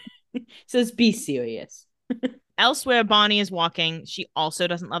here. Says, be serious. Elsewhere, Bonnie is walking. She also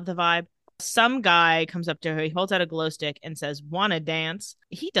doesn't love the vibe. Some guy comes up to her. He holds out a glow stick and says, wanna dance?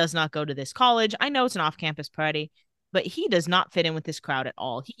 He does not go to this college. I know it's an off-campus party, but he does not fit in with this crowd at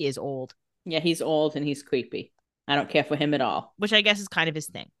all. He is old. Yeah, he's old and he's creepy. I don't care for him at all. Which I guess is kind of his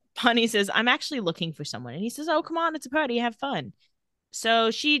thing. Bonnie says, I'm actually looking for someone. And he says, oh, come on, it's a party. Have fun. So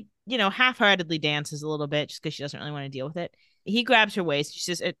she, half-heartedly dances a little bit just because she doesn't really want to deal with it. He grabs her waist. She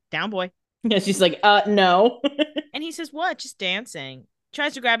says, down, boy. Yeah, she's no. And he says, what? Just dancing.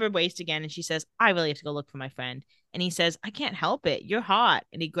 Tries to grab her waist again. And she says, I really have to go look for my friend. And he says, I can't help it. You're hot.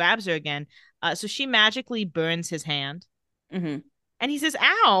 And he grabs her again. So she magically burns his hand. Mm-hmm. And he says,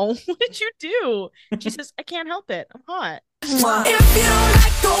 ow, what did you do? She says, I can't help it. I'm hot. If you don't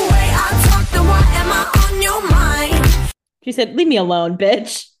like the way I talk, then why am I on your mind? She said, leave me alone,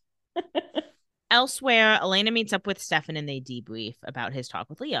 bitch. Elsewhere, Elena meets up with Stefan and they debrief about his talk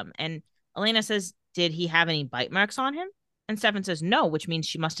with Liam. And Elena says, did he have any bite marks on him? And Stefan says, no, which means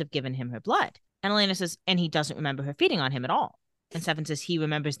she must have given him her blood. And Elena says, and he doesn't remember her feeding on him at all. And Stefan says he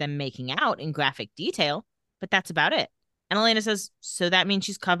remembers them making out in graphic detail, but that's about it. And Elena says, so that means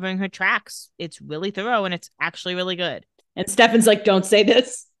she's covering her tracks. It's really thorough and it's actually really good. And Stefan's don't say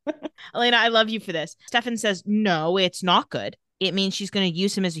this. Elena, I love you for this. Stefan says, no, it's not good. It means she's going to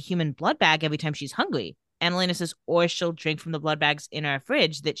use him as a human blood bag every time she's hungry. And Elena says, or she'll drink from the blood bags in our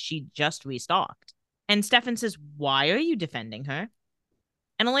fridge that she just restocked. And Stefan says, why are you defending her?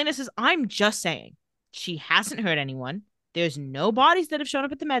 And Elena says, I'm just saying. She hasn't hurt anyone. There's no bodies that have shown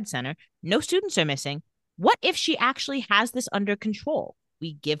up at the med center. No students are missing. What if she actually has this under control?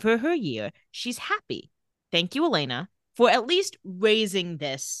 We give her her year. She's happy. Thank you, Elena, for at least raising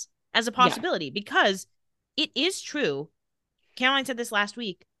this as a possibility, because it is true. Caroline said this last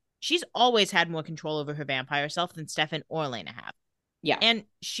week. She's always had more control over her vampire self than Stefan or Elena have. Yeah. And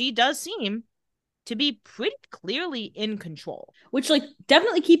she does seem to be pretty clearly in control. Which,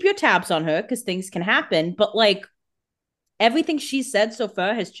 definitely keep your tabs on her because things can happen. But, everything she said so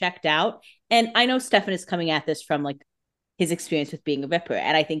far has checked out. And I know Stefan is coming at this from like his experience with being a Ripper.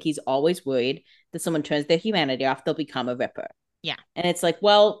 And I think he's always worried that someone turns their humanity off, they'll become a Ripper. Yeah. And it's like,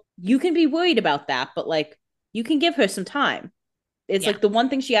 well, you can be worried about that, but like you can give her some time. It's like the one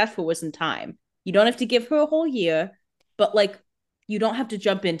thing she asked for was some time. You don't have to give her a whole year, but like you don't have to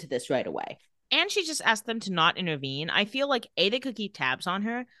jump into this right away. And she just asked them to not intervene. I feel like A, they could keep tabs on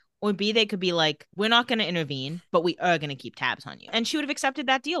her, or B, they could be like, we're not going to intervene, but we are going to keep tabs on you. And she would have accepted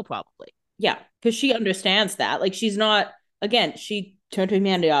that deal probably. Yeah, because she understands that. Like she's not, again, she turned her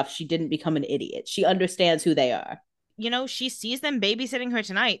humanity off. She didn't become an idiot. She understands who they are. You know, she sees them babysitting her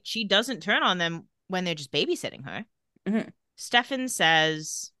tonight. She doesn't turn on them when they're just babysitting her. Mm-hmm. Stefan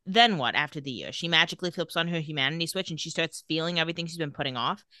says, then what after the year? She magically flips on her humanity switch and she starts feeling everything she's been putting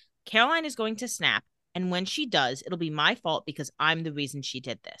off. Caroline is going to snap, and when she does, it'll be my fault because I'm the reason she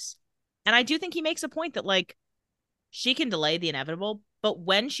did this. And I do think he makes a point that, like, she can delay the inevitable, but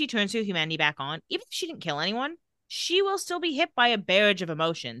when she turns her humanity back on, even if she didn't kill anyone, she will still be hit by a barrage of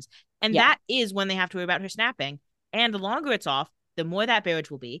emotions. And that is when they have to worry about her snapping. And the longer it's off, the more that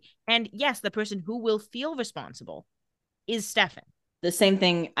barrage will be. And yes, the person who will feel responsible is Stefan. The same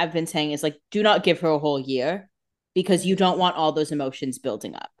thing I've been saying is like, do not give her a whole year because you don't want all those emotions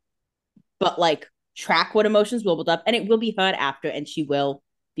building up. But like track what emotions will build up, and it will be hard after, and she will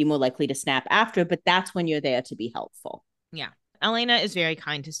be more likely to snap after, but that's when you're there to be helpful. Yeah. Elena is very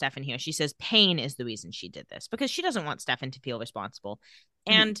kind to Stefan here. She says pain is the reason she did this because she doesn't want Stefan to feel responsible.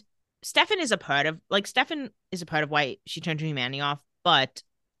 And Stefan is a part of why she turned her humanity off. But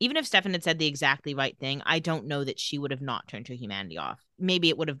even if Stefan had said the exactly right thing, I don't know that she would have not turned her humanity off. Maybe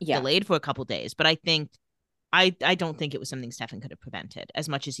it would have delayed for a couple days, but I don't think it was something Stefan could have prevented as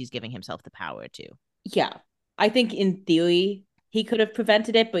much as he's giving himself the power to. Yeah. I think in theory, he could have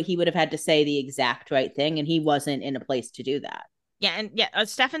prevented it, but he would have had to say the exact right thing, and he wasn't in a place to do that. Yeah, and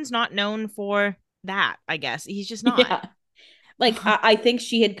Stefan's not known for that, I guess. He's just not. Yeah. Like, I think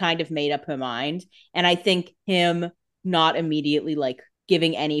she had kind of made up her mind, and I think him not immediately, like,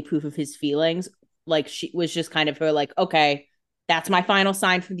 giving any proof of his feelings, like, she was just kind of her, like, okay, that's my final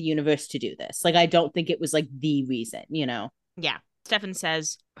sign from the universe to do this. Like, I don't think it was, like, the reason, you know? Yeah. Stefan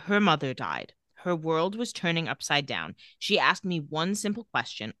says, her mother died. Her world was turning upside down. She asked me one simple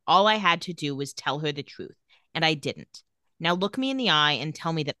question. All I had to do was tell her the truth, and I didn't. Now look me in the eye and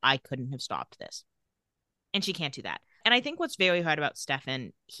tell me that I couldn't have stopped this. And she can't do that. And I think what's very hard about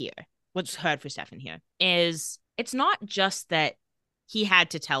Stefan here, what's hard for Stefan here, is it's not just that he had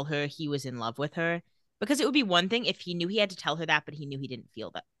to tell her he was in love with her, because it would be one thing if he knew he had to tell her that, but he knew he didn't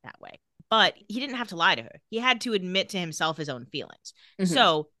feel that way. But he didn't have to lie to her. He had to admit to himself his own feelings. Mm-hmm.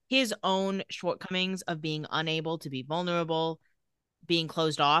 So his own shortcomings of being unable to be vulnerable, being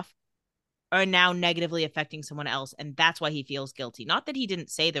closed off, are now negatively affecting someone else. And that's why he feels guilty. Not that he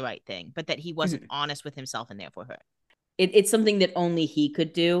didn't say the right thing, but that he wasn't honest with himself and therefore her. It's something that only he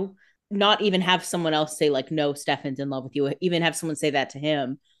could do. Not even have someone else say, like, no, Stefan's in love with you. Even have someone say that to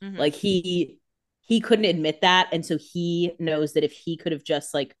him. Mm-hmm. Like, he couldn't admit that. And so he knows that if he could have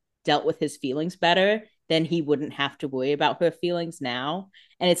just, like, dealt with his feelings better, then he wouldn't have to worry about her feelings now.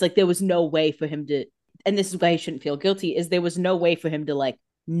 And it's like, there was no way for him to, and this is why he shouldn't feel guilty, is there was no way for him to, like,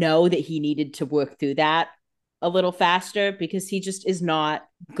 know that he needed to work through that a little faster, because he just is not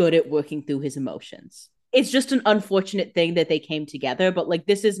good at working through his emotions. It's just an unfortunate thing that they came together, but like,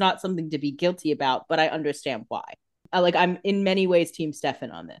 this is not something to be guilty about, but I understand why. I'm in many ways team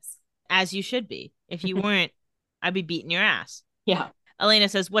Stefan on this. As you should be. If you weren't, I'd be beating your ass. Yeah. Elena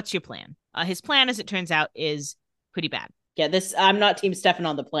says, what's your plan? His plan, as it turns out, is pretty bad. Yeah, I'm not team Stefan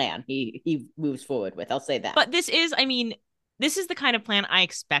on the plan he moves forward with. I'll say that. But this is the kind of plan I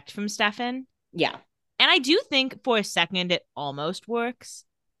expect from Stefan. Yeah. And I do think for a second it almost works.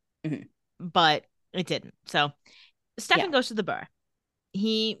 Mm-hmm. But it didn't. So Stefan goes to the bar.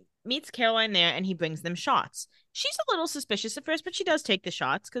 He meets Caroline there and he brings them shots. She's a little suspicious at first, but she does take the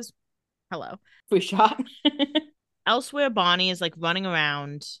shots because, hello. Free shot. Elsewhere, Bonnie is like running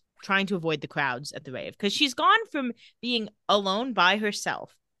around trying to avoid the crowds at the rave because she's gone from being alone by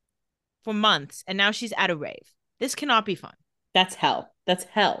herself for months and now she's at a rave. This cannot be fun. That's hell. That's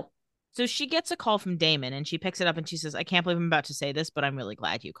hell. So she gets a call from Damon and she picks it up and she says, I can't believe I'm about to say this, but I'm really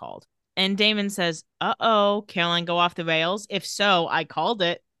glad you called. And Damon says, uh-oh, Caroline go off the rails? If so, I called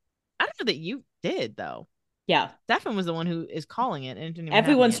it. I don't know that you did, though. Yeah. Stefan was the one who is calling it. And it didn't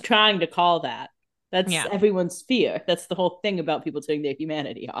Everyone's trying to call that. That's everyone's fear. That's the whole thing about people turning their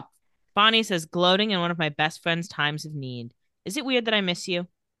humanity off. Bonnie says, gloating in one of my best friend's times of need. Is it weird that I miss you?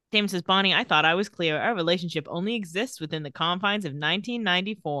 Damon says, Bonnie, I thought I was clear. Our relationship only exists within the confines of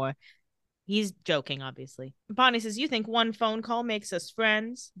 1994. He's joking, obviously. Bonnie says, you think one phone call makes us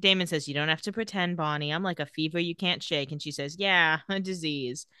friends? Damon says, you don't have to pretend, Bonnie. I'm like a fever you can't shake. And she says, yeah, a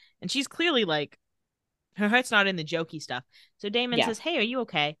disease. And she's clearly like, her heart's not in the jokey stuff. So Damon says, hey, are you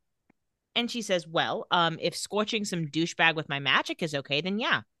okay? And she says, well, if scorching some douchebag with my magic is okay, then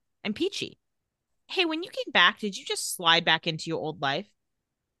yeah, I'm peachy. Hey, when you came back, did you just slide back into your old life?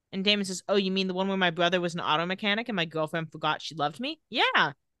 And Damon says, oh, you mean the one where my brother was an auto mechanic and my girlfriend forgot she loved me?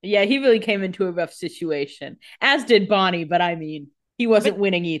 Yeah. Yeah, he really came into a rough situation, as did Bonnie, but I mean, he wasn't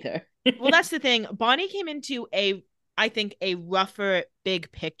winning either. Well, that's the thing. Bonnie came into I think, a rougher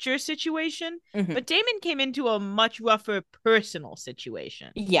big picture situation, but Damon came into a much rougher personal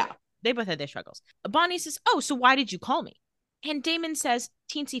situation. Yeah. They both had their struggles. Bonnie says, oh, so why did you call me? And Damon says,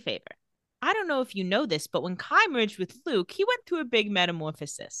 teensy favor. I don't know if you know this, but when Kai merged with Luke, he went through a big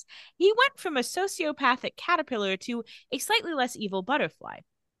metamorphosis. He went from a sociopathic caterpillar to a slightly less evil butterfly.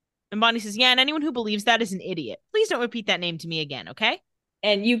 And Bonnie says, yeah, and anyone who believes that is an idiot. Please don't repeat that name to me again, okay?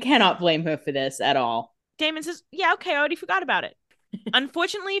 And you cannot blame her for this at all. Damon says, yeah, okay, I already forgot about it.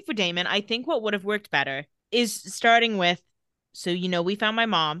 Unfortunately for Damon, I think what would have worked better is starting with, so, we found my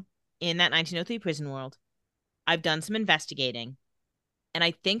mom in that 1903 prison world. I've done some investigating, and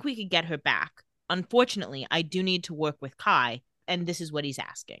I think we could get her back. Unfortunately, I do need to work with Kai, and this is what he's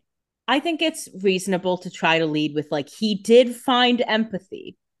asking. I think it's reasonable to try to lead with, like, he did find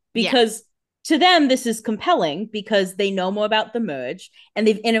empathy, because to them, this is compelling because they know more about the merge and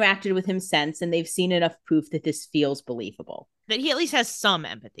they've interacted with him since, and they've seen enough proof that this feels believable. That he at least has some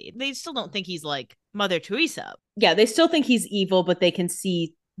empathy. They still don't think he's like Mother Teresa. Yeah, they still think he's evil, but they can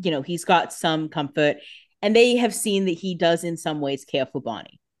see, he's got some comfort, and they have seen that he does in some ways care for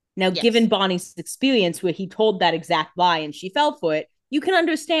Bonnie. Now, given Bonnie's experience where he told that exact lie and she fell for it, you can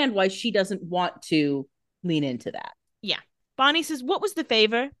understand why she doesn't want to lean into that. Yeah. Bonnie says, what was the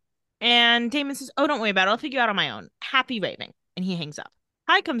favor? And Damon says, oh, don't worry about it. I'll figure out on my own. Happy raving. And he hangs up.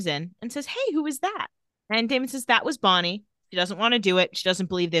 Kai comes in and says, hey, who is that? And Damon says, that was Bonnie. She doesn't want to do it. She doesn't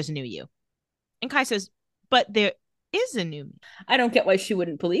believe there's a new you. And Kai says, but there is a new me. I don't get why she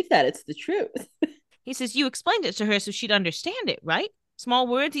wouldn't believe that. It's the truth. He says, you explained it to her so she'd understand it, right? Small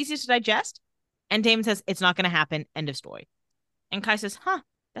words, easy to digest. And Damon says, it's not going to happen. End of story. And Kai says,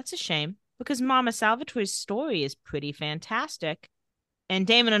 that's a shame, because Mama Salvatore's story is pretty fantastic. And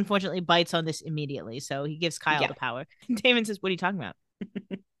Damon, unfortunately, bites on this immediately, so he gives Kai all the power. And Damon says, what are you talking about?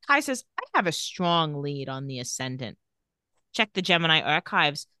 Kai says, I have a strong lead on the Ascendant. Check the Gemini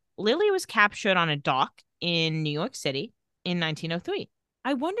archives. Lily was captured on a dock in New York City in 1903.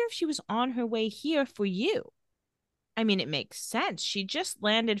 I wonder if she was on her way here for you. I mean, it makes sense. She just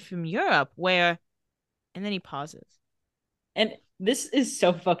landed from Europe where... And then he pauses. And this is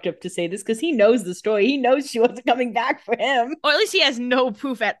so fucked up to say this because he knows the story. He knows she wasn't coming back for him. Or at least he has no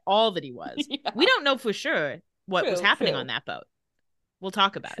proof at all that he was. We don't know for sure what was happening on that boat. We'll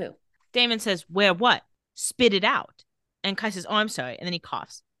talk about it. Damon says, where what? Spit it out. And Kai says, oh, I'm sorry. And then he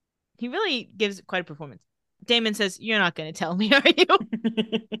coughs. He really gives quite a performance. Damon says, you're not going to tell me, are you?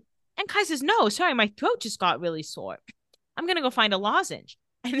 And Kai says, no, sorry, my throat just got really sore. I'm going to go find a lozenge.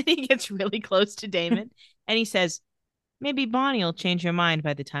 And then he gets really close to Damon. And he says, maybe Bonnie will change her mind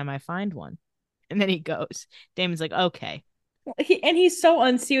by the time I find one. And then he goes. Damon's like, okay. And he's so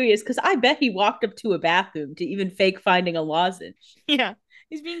unserious because I bet he walked up to a bathroom to even fake finding a lozenge. Yeah,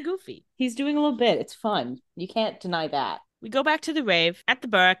 he's being goofy. He's doing a little bit. It's fun. You can't deny that. We go back to the rave. At the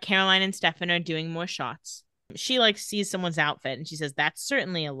bar, Caroline and Stefan are doing more shots. She sees someone's outfit and she says, that's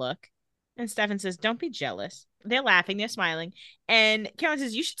certainly a look. And Stefan says, don't be jealous. They're laughing. They're smiling. And Caroline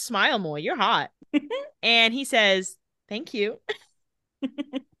says, you should smile more. You're hot. And he says, thank you.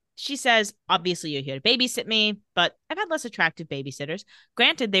 She says, obviously you're here to babysit me, but I've had less attractive babysitters.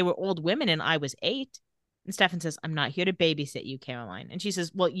 Granted, they were old women and I was 8. And Stefan says, I'm not here to babysit you, Caroline. And she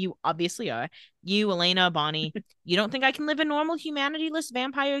says, well, you obviously are. You, Elena, Bonnie, you don't think I can live a normal humanity-less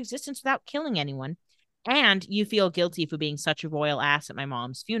vampire existence without killing anyone. And you feel guilty for being such a royal ass at my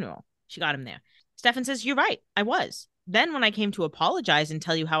mom's funeral. She got him there. Stefan says, you're right, I was. Then when I came to apologize and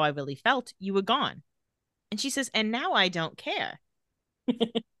tell you how I really felt, you were gone. And she says, and now I don't care.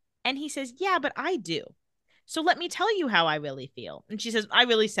 And he says, yeah, but I do. So let me tell you how I really feel. And she says, I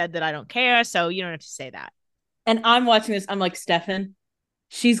really said that I don't care, so you don't have to say that. And I'm watching this. I'm like, Stefan,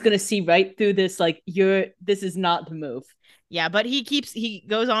 she's going to see right through this. Like, this is not the move. Yeah, but he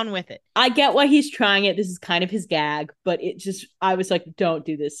goes on with it. I get why he's trying it. This is kind of his gag, but I was like, don't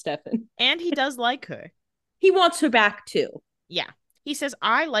do this, Stefan. And he does like her. He wants her back too. Yeah. He says,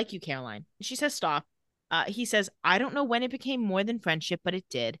 I like you, Caroline. She says, stop. He says, I don't know when it became more than friendship, but it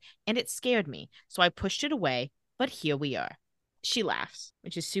did. And it scared me. So I pushed it away. But here we are. she laughs,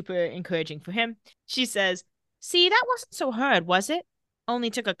 which is super encouraging for him. She says, see, that wasn't so hard, was it? Only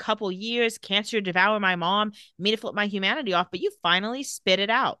took a couple years, cancer to devour my mom, me to flip my humanity off, but you finally spit it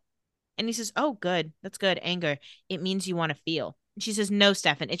out. And he says, oh, good. That's good. Anger. It means you want to feel. And she says, no,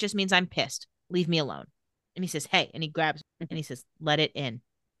 Stefan. It just means I'm pissed. Leave me alone. And he says, hey. And he grabs her and he says, let it in.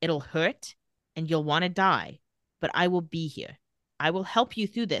 It'll hurt and you'll want to die, but I will be here. I will help you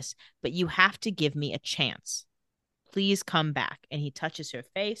through this, but you have to give me a chance. Please come back. And he touches her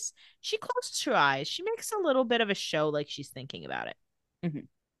face. She closes her eyes. She makes a little bit of a show like she's thinking about it. Mm-hmm.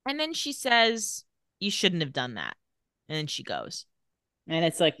 And then she says, you shouldn't have done that. And then she goes. And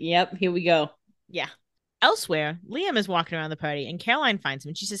it's like, yep, here we go. Yeah. Elsewhere, Liam is walking around the party and Caroline finds him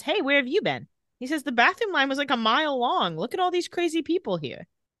and she says, hey, where have you been? He says, the bathroom line was like a mile long. Look at all these crazy people here.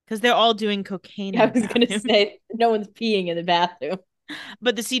 Because they're all doing cocaine. I was going to say, no one's peeing in the bathroom.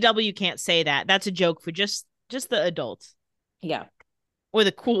 But the CW can't say that. That's a joke for just the adults. Yeah. Or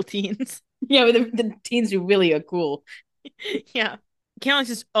the cool teens. Yeah, the teens who really are cool. Yeah. Caroline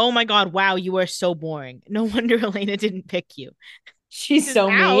says, oh my God, wow, you are so boring. No wonder Elena didn't pick you. She's says, so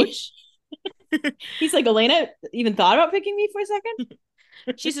mean. ouch. He's like, Elena even thought about picking me for a second?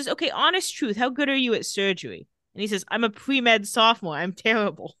 She says, okay, honest truth, how good are you at surgery? And he says, I'm a pre-med sophomore. I'm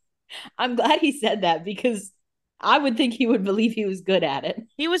terrible. I'm glad he said that because I would think he would believe he was good at it.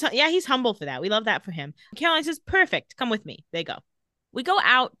 He's humble for that. We love that for him. Caroline says, perfect. Come with me. They go. We go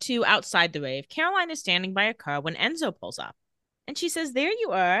out to outside the rave. Caroline is standing by a car when Enzo pulls up. And she says, there you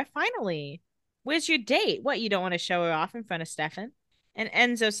are, finally. Where's your date? What, you don't want to show her off in front of Stefan? And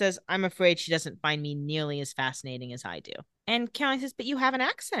Enzo says, I'm afraid she doesn't find me nearly as fascinating as I do. And Caroline says, but you have an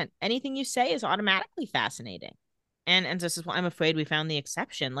accent. Anything you say is automatically fascinating. And Enzo says, well, I'm afraid we found the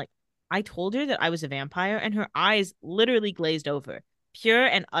exception. Like, I told her that I was a vampire, and her eyes literally glazed over. Pure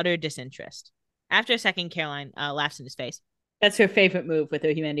and utter disinterest. After a second, Caroline laughs in his face. That's her favorite move with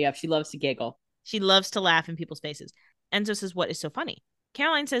her humanity off. She loves to giggle. She loves to laugh in people's faces. Enzo says, what is so funny?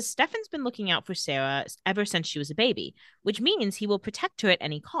 Caroline says, Stefan's been looking out for Sarah ever since she was a baby, which means he will protect her at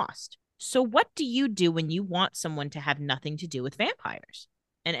any cost. So what do you do when you want someone to have nothing to do with vampires?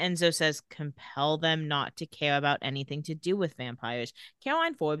 And Enzo says, compel them not to care about anything to do with vampires.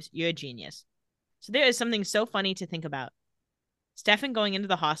 Caroline Forbes, you're a genius. So there is something so funny to think about. Stefan going into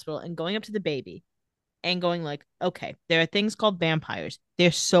the hospital and going up to the baby and going like, okay, there are things called vampires.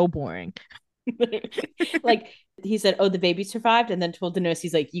 They're so boring. Like he said, oh, the baby survived, and then told the nurse,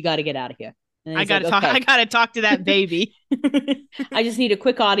 he's like, you got to get out of here. I gotta talk. Okay. I gotta talk to that baby. I just need a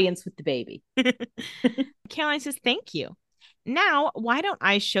quick audience with the baby. Caroline says, thank you. Now, why don't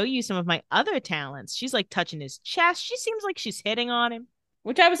I show you some of my other talents? She's like touching his chest. She seems like she's hitting on him.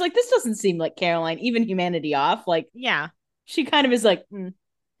 Which I was like, this doesn't seem like Caroline, even humanity off. Like, yeah, she kind of is like,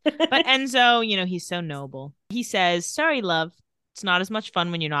 But Enzo, he's so noble. He says, sorry, love. It's not as much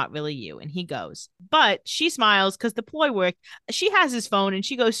fun when you're not really you. And he goes. But she smiles because the ploy worked. She has his phone and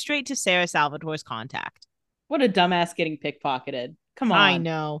she goes straight to Sarah Salvatore's contact. What a dumbass getting pickpocketed. Come on. I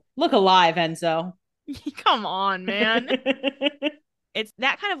know. Look alive, Enzo. Come on, man. It's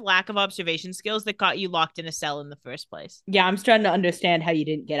that kind of lack of observation skills that got you locked in a cell in the first place. Yeah, I'm starting to understand how you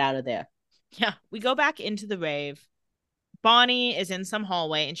didn't get out of there. Yeah, we go back into the rave. Bonnie is in some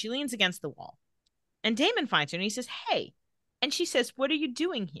hallway and she leans against the wall. And Damon finds her and he says, hey. And she says, what are you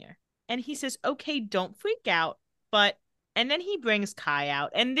doing here? And he says, okay, don't freak out. But, and then he brings Kai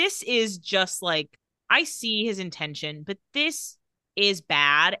out. And this is just like, I see his intention, but this is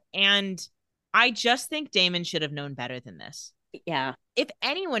bad. And I just think Damon should have known better than this. Yeah. If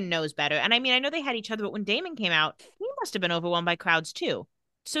anyone knows better, and I mean, I know they had each other, but when Damon came out, he must have been overwhelmed by crowds too.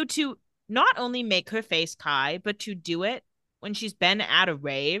 So to not only make her face Kai, but to do it when she's been at a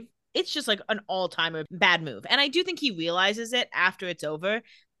rave, it's just like an all-timer bad move. And I do think he realizes it after it's over,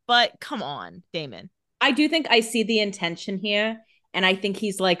 but come on, Damon. I do think I see the intention here. And I think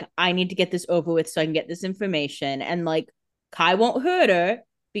he's like, I need to get this over with so I can get this information. And like, Kai won't hurt her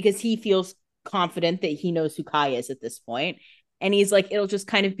because he feels confident that he knows who Kai is at this point. And he's like, it'll just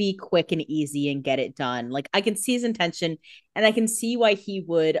kind of be quick and easy and get it done. Like, I can see his intention and I can see why he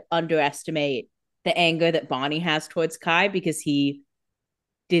would underestimate the anger that Bonnie has towards Kai because he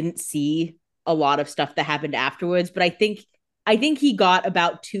didn't see a lot of stuff that happened afterwards. But I think he got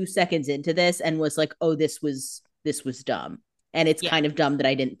about 2 seconds into this and was like, oh, this was dumb. And it's kind of dumb that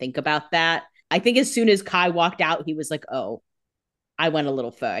I didn't think about that. I think as soon as Kai walked out, he was like, oh, I went a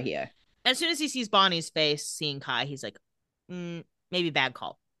little far here. As soon as he sees Bonnie's face, seeing Kai, he's like, maybe bad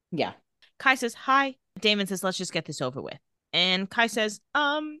call. Yeah. Kai says, hi. Damon says, let's just get this over with. And Kai says,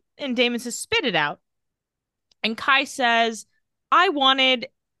 and Damon says, spit it out. And Kai says, I wanted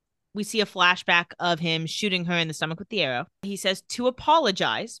We see a flashback of him shooting her in the stomach with the arrow. He says to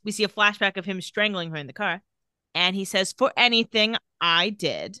apologize. We see a flashback of him strangling her in the car. And he says, for anything I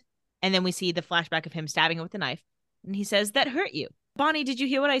did. And then we see the flashback of him stabbing her with the knife. And he says, that hurt you. Bonnie, did you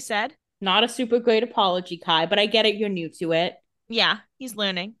hear what I said? Not a super great apology, Kai, but I get it. You're new to it. Yeah, he's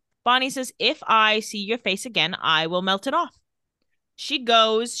learning. Bonnie says, if I see your face again, I will melt it off. She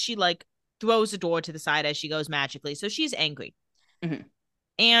goes, she like throws the door to the side as she goes magically. So she's angry. Mhm.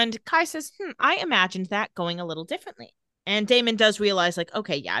 And Kai says, I imagined that going a little differently. And Damon does realize, like,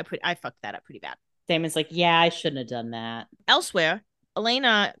 okay, yeah, I fucked that up pretty bad. Damon's like, yeah, I shouldn't have done that. Elsewhere,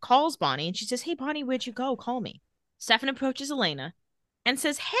 Elena calls Bonnie and she says, hey, Bonnie, where'd you go? Call me. Stefan approaches Elena and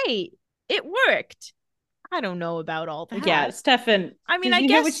says, hey, it worked. I don't know about all that. Yeah, Stefan. I mean, did I you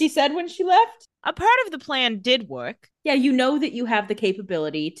guess hear what she said when she left? a part of the plan did work. Yeah, you know that you have the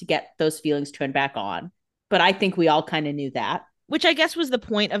capability to get those feelings turned back on. But I think we all kind of knew that. Which I guess was the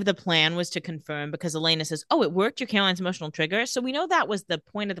point of the plan, was to confirm, because Elena says, oh, it worked, your Caroline's emotional trigger. So we know that was the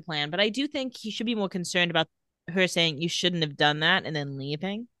point of the plan. But I do think he should be more concerned about her saying you shouldn't have done that and then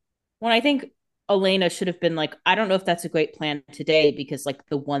leaving. Well, I think Elena should have been like, I don't know if that's a great plan today, because like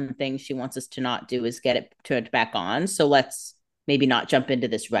the one thing she wants us to not do is get it turned back on. So let's maybe not jump into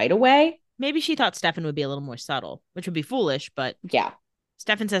this right away. Maybe she thought Stefan would be a little more subtle, which would be foolish. But yeah,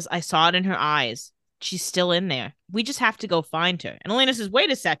 Stefan says, I saw it in her eyes. She's still in there. We just have to go find her. And Elena says,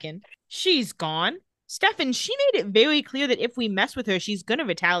 wait a second. She's gone. Stefan, she made it very clear that if we mess with her, she's going to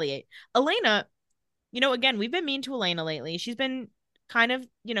retaliate. Elena, again, we've been mean to Elena lately. She's been kind of,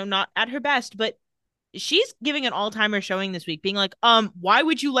 not at her best, but she's giving an all-timer showing this week, being like, why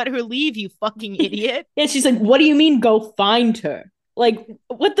would you let her leave, you fucking idiot? Yeah, she's like, what do you mean go find her? Like,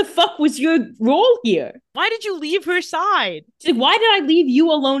 what the fuck was your role here? Why did you leave her side? She's like, why did I leave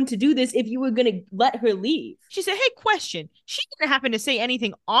you alone to do this if you were going to let her leave? She said, hey, question. She didn't happen to say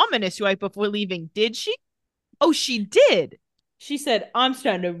anything ominous right before leaving, did she? Oh, she did. She said, I'm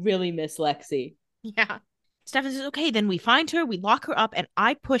starting to really miss Lexi. Yeah. Stefan says, okay, then we find her, we lock her up, and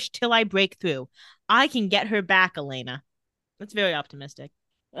I push till I break through. I can get her back, Elena. That's very optimistic.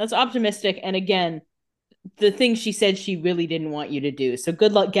 That's optimistic. And again, the thing she said she really didn't want you to do. So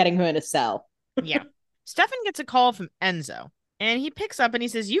good luck getting her in a cell. Yeah. Stefan gets a call from Enzo, and he picks up and he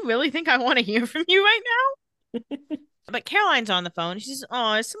says, you really think I want to hear from you right now? But Caroline's on the phone. She says,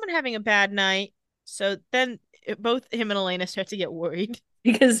 oh, is someone having a bad night? So then both him and Elena start to get worried.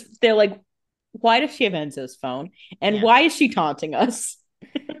 Because they're like, why does she have Enzo's phone? And why is she taunting us?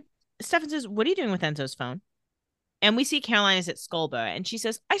 Stefan says, what are you doing with Enzo's phone? And we see Caroline is at Skullbar, and she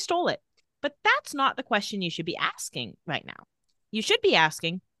says, I stole it. But that's not the question you should be asking right now. You should be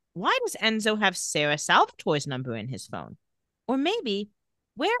asking, why does Enzo have Sarah Salvatore's number in his phone? Or maybe,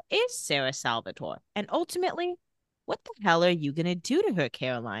 where is Sarah Salvatore? And ultimately, what the hell are you going to do to her,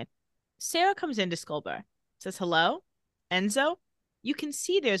 Caroline? Sarah comes into Skullbar, says, hello, Enzo? You can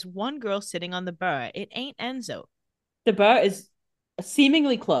see there's one girl sitting on the bar. It ain't Enzo. The bar is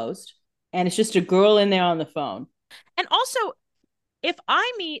seemingly closed, and it's just a girl in there on the phone. And also, if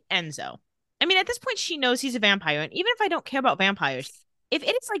I meet Enzo, I mean, at this point, she knows he's a vampire. And even if I don't care about vampires, if it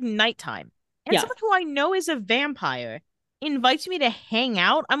is like nighttime and someone who I know is a vampire invites me to hang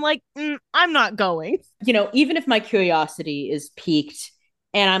out, I'm like, I'm not going. Even if my curiosity is piqued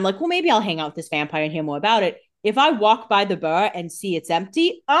and I'm like, well, maybe I'll hang out with this vampire and hear more about it. If I walk by the bar and see it's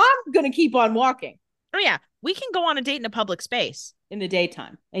empty, I'm going to keep on walking. Oh, yeah. We can go on a date in a public space. In the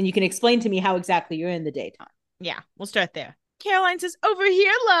daytime. And you can explain to me how exactly you're in the daytime. Yeah, we'll start there. Caroline says, over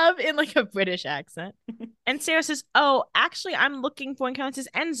here, love, in like a British accent. And Sarah says, oh, actually, I'm looking for, and Caroline says,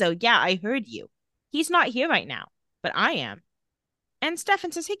 Enzo, yeah, I heard you. He's not here right now, but I am. And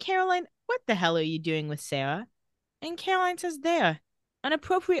Stefan says, hey, Caroline, what the hell are you doing with Sarah? And Caroline says, there. An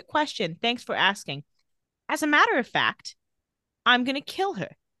appropriate question. Thanks for asking. As a matter of fact, I'm going to kill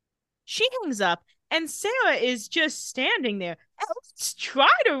her. She hangs up, and Sarah is just standing there. Let's try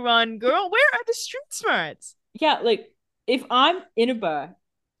to run, girl. Where are the street smarts? Yeah, like, if I'm in a bar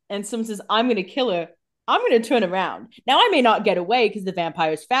and someone says, I'm going to kill her, I'm going to turn around. Now, I may not get away because the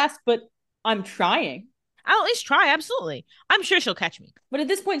vampire's fast, but I'm trying. I'll at least try, absolutely. I'm sure she'll catch me. But at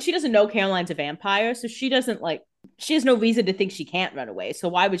this point, she doesn't know Caroline's a vampire, so she has no reason to think she can't run away, so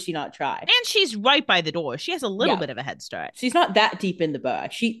why would she not try? And she's right by the door. She has a little bit of a head start. She's not that deep in the bar.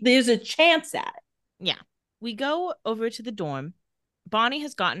 There's a chance at it. Yeah. We go over to the dorm. Bonnie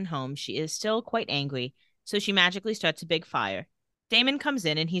has gotten home. She is still quite angry, so she magically starts a big fire. Damon comes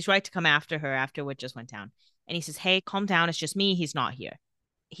in, and he's right to come after her after what just went down. And he says, hey, calm down. It's just me. He's not here.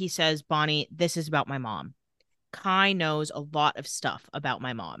 He says, Bonnie, this is about my mom. Kai knows a lot of stuff about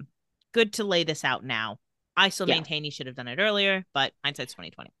my mom. Good to lay this out now. I still Yeah. maintain he should have done it earlier, but hindsight's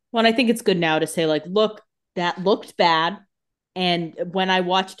 2020. Well, and I think it's good now to say, like, look, that looked bad. And when I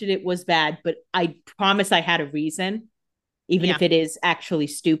watched it, it was bad, but I promise I had a reason. Even Yeah. if it is actually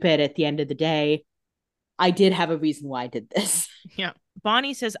stupid at the end of the day, I did have a reason why I did this. Yeah.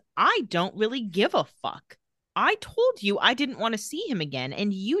 Bonnie says, I don't really give a fuck. I told you I didn't want to see him again,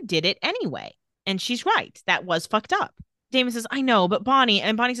 and you did it anyway. And she's right. That was fucked up. Damon says, I know, but Bonnie.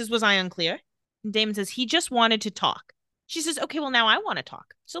 And Bonnie says, was I unclear? And Damon says, he just wanted to talk. She says, okay, well, now I want to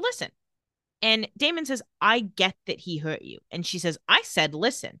talk. So listen. And Damon says, I get that he hurt you. And she says, I said,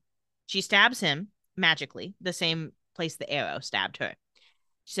 listen. She stabs him magically, the same place the arrow stabbed her.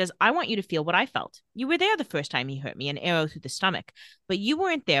 She says, I want you to feel what I felt. You were there the first time he hurt me, an arrow through the stomach, but you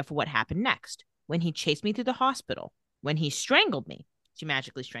weren't there for what happened next. When he chased me through the hospital, when he strangled me, she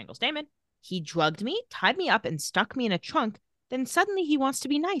magically strangles Damon. He drugged me, tied me up, and stuck me in a trunk. Then suddenly he wants to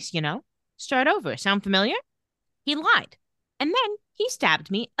be nice, Start over. Sound familiar? He lied. And then he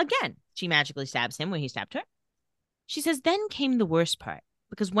stabbed me again. She magically stabs him where he stabbed her. She says, then came the worst part,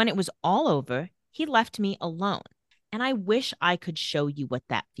 because when it was all over, he left me alone. And I wish I could show you what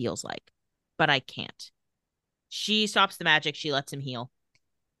that feels like, but I can't. She stops the magic. She lets him heal.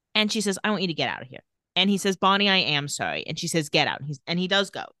 And she says, I want you to get out of here. And he says, Bonnie, I am sorry. And she says, get out. And he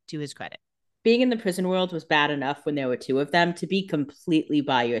does go, to his credit. Being in the prison world was bad enough when there were two of them. To be completely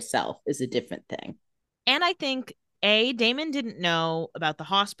by yourself is a different thing. And I think, Damon didn't know about the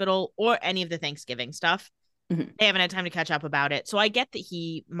hospital or any of the Thanksgiving stuff. Mhm. They haven't had time to catch up about it. So I get that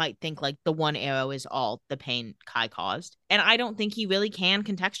he might think like the one arrow is all the pain Kai caused. And I don't think he really can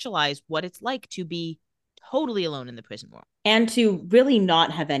contextualize what it's like to be totally alone in the prison world. And to really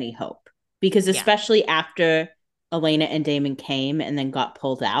not have any hope. Because especially after Elena and Damon came and then got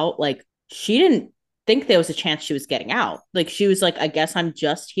pulled out, like she didn't think there was a chance she was getting out. Like she was like, I guess I'm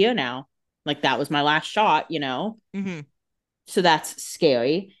just here now. Like that was my last shot, Mm-hmm. So that's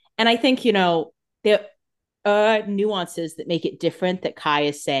scary. And I think, there nuances that make it different that Kai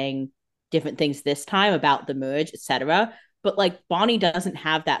is saying different things this time about the merge, etc. But like Bonnie doesn't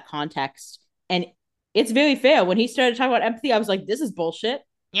have that context. And it's very fair. When he started talking about empathy, I was like, this is bullshit.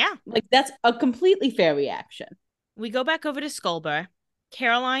 Yeah. Like that's a completely fair reaction. We go back over to Skullbar.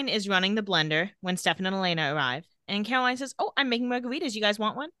 Caroline is running the blender when Stefan and Elena arrive. And Caroline says, oh, I'm making margaritas. You guys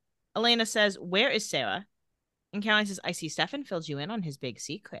want one? Elena says, where is Sarah? And Caroline says, I see Stefan filled you in on his big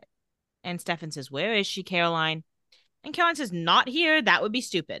secret. And Stefan says, where is she, Caroline? And Caroline says, not here. That would be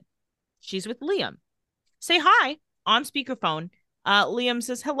stupid. She's with Liam. Say hi on speakerphone. Liam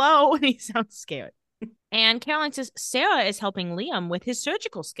says, hello. And he sounds scared. And Caroline says, Sarah is helping Liam with his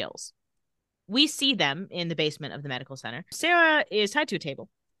surgical skills. We see them in the basement of the medical center. Sarah is tied to a table.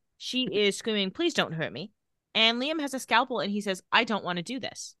 She is screaming, please don't hurt me. And Liam has a scalpel and he says, I don't want to do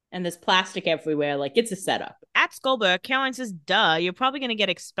this. And there's plastic everywhere. Like it's a setup. At Skullbar, Caroline says, duh, you're probably going to get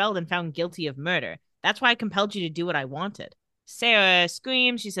expelled and found guilty of murder. That's why I compelled you to do what I wanted. Sarah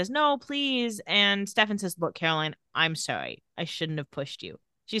screams. She says, no, please. And Stefan says, look, Caroline, I'm sorry. I shouldn't have pushed you.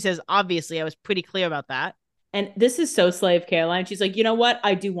 She says, obviously, I was pretty clear about that. And this is so slave Caroline. She's like, you know what?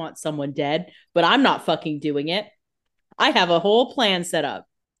 I do want someone dead, but I'm not fucking doing it. I have a whole plan set up.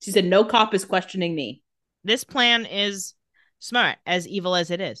 She said, no cop is questioning me. This plan is smart, as evil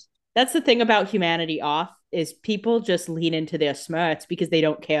as it is. That's the thing about humanity off is people just lean into their smarts because they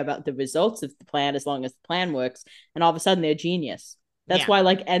don't care about the results of the plan as long as the plan works. And all of a sudden they're genius. That's why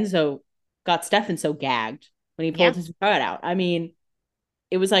like Enzo got Stefan so gagged when he pulled his heart out. I mean,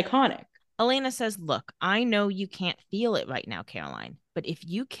 it was iconic. Elena says, look, I know you can't feel it right now, Caroline, but if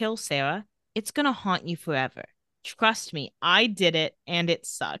you kill Sarah, it's going to haunt you forever. Trust me, I did it and it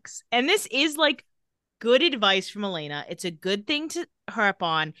sucks. And this is like good advice from Elena. It's a good thing to harp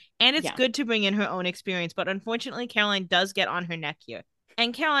on, and it's good to bring in her own experience. But unfortunately, Caroline does get on her neck here.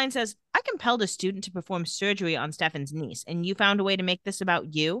 And Caroline says, I compelled a student to perform surgery on Stefan's niece, and you found a way to make this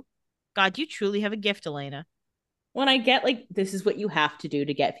about you? God, you truly have a gift, Elena. When I get like, this is what you have to do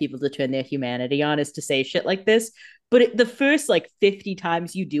to get people to turn their humanity on is to say shit like this. But the first like 50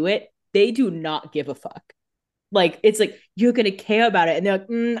 times you do it, they do not give a fuck. Like, it's like, you're going to care about it. And they're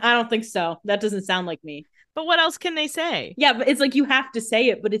like, I don't think so. That doesn't sound like me. But what else can they say? Yeah, but it's like, you have to say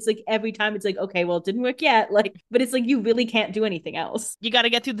it. But it's like, every time it's like, okay, well, it didn't work yet. Like, but it's like, you really can't do anything else. You got to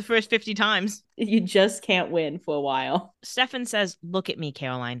get through the first 50 times. You just can't win for a while. Stefan says, look at me,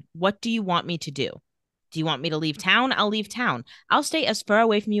 Caroline. What do you want me to do? Do you want me to leave town? I'll leave town. I'll stay as far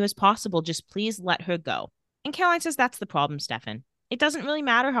away from you as possible. Just please let her go. And Caroline says, that's the problem, Stefan. It doesn't really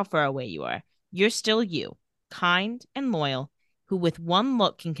matter how far away you are. You're still you. Kind and loyal, who with one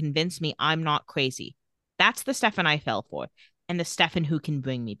look can convince me I'm not crazy. That's the Stefan I fell for, and the Stefan who can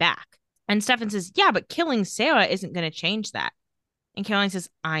bring me back. And Stefan says, yeah, but killing Sarah isn't going to change that. And Caroline says,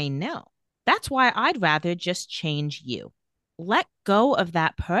 I know. That's why I'd rather just change you. Let go of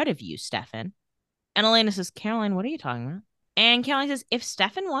that part of you, Stefan. And Elena says, Caroline, what are you talking about? And Caroline says, if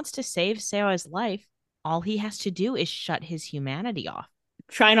Stefan wants to save Sarah's life, all he has to do is shut his humanity off.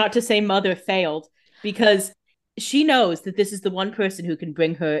 Try not to say mother failed, because she knows that this is the one person who can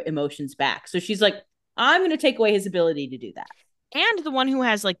bring her emotions back. So she's like, I'm going to take away his ability to do that. And the one who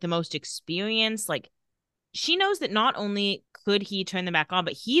has like the most experience, like she knows that not only could he turn them back on,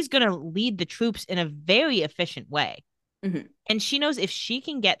 but he's going to lead the troops in a very efficient way. Mm-hmm. And she knows if she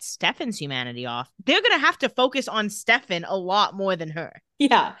can get Stefan's humanity off, they're going to have to focus on Stefan a lot more than her.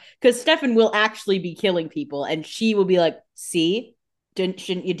 Yeah, because Stefan will actually be killing people, and she will be like, see,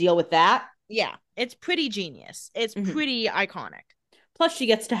 shouldn't you deal with that? Yeah, it's pretty genius. It's pretty iconic. Plus, she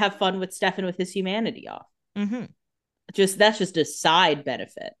gets to have fun with Stefan with his humanity off. Mm-hmm. That's just a side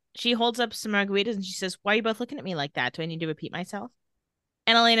benefit. She holds up some margaritas and she says, why are you both looking at me like that? Do I need to repeat myself?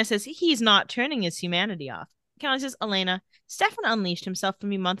 And Elena says, he's not turning his humanity off. Caroline says, Elena, Stefan unleashed himself from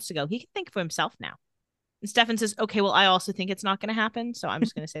me months ago. He can think for himself now. And Stefan says, okay, well, I also think it's not going to happen. So I'm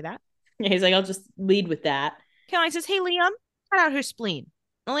just going to say that. Yeah, he's like, I'll just lead with that. Caroline says, hey, Liam, cut out her spleen.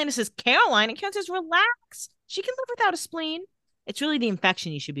 Elena says, Caroline. And Caroline says, relax. She can live without a spleen. It's really the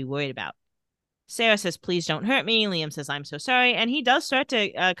infection you should be worried about. Sarah says, please don't hurt me. Liam says, I'm so sorry. And he does start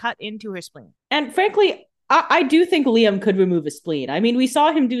to cut into her spleen. And frankly, I do think Liam could remove a spleen. I mean, we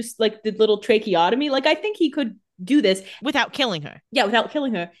saw him do like the little tracheotomy. Like, I think he could do this. Without killing her. Yeah, without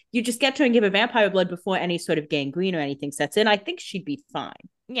killing her. You just get to her and give her vampire blood before any sort of gangrene or anything sets in. I think she'd be fine.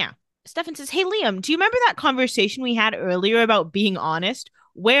 Yeah. Stefan says, hey, Liam, do you remember that conversation we had earlier about being honest?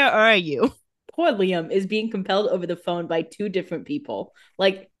 Where are you? Poor Liam is being compelled over the phone by two different people.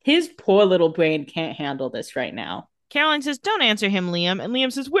 Like, his poor little brain can't handle this right now. Caroline says, don't answer him, Liam. And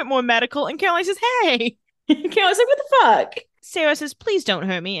Liam says, Whitmore Medical. And Caroline says, hey. Caroline's like, what the fuck? Sarah says, please don't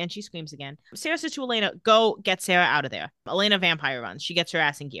hurt me. And she screams again. Sarah says to Elena, go get Sarah out of there. Elena vampire runs. She gets her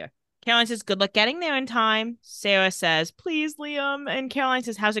ass in gear. Caroline says, good luck getting there in time. Sarah says, please, Liam. And Caroline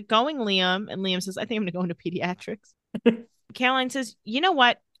says, how's it going, Liam? And Liam says, I think I'm going to go into pediatrics. Caroline says, you know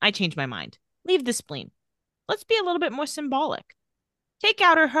what? I changed my mind. Leave the spleen. Let's be a little bit more symbolic. Take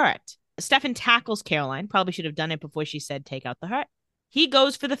out her heart. Stefan tackles Caroline. Probably should have done it before she said take out the heart. He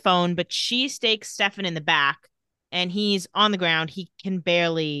goes for the phone, but she stakes Stefan in the back, and he's on the ground. He can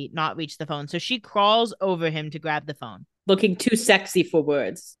barely not reach the phone. So she crawls over him to grab the phone. Looking too sexy for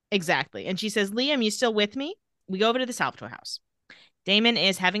words. Exactly. And she says, Liam, you still with me? We go over to the Salvatore house. Damon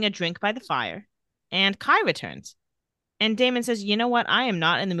is having a drink by the fire, and Kai returns. And Damon says, you know what? I am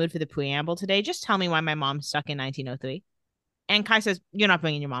not in the mood for the preamble today. Just tell me why my mom's stuck in 1903. And Kai says, you're not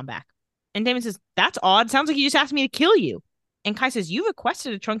bringing your mom back. And Damon says, that's odd. Sounds like you just asked me to kill you. And Kai says, you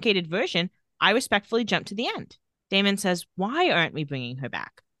requested a truncated version. I respectfully jumped to the end. Damon says, why aren't we bringing her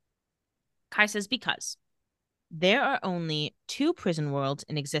back? Kai says, because there are only two prison worlds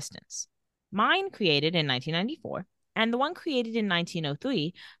in existence. Mine created in 1994 and the one created in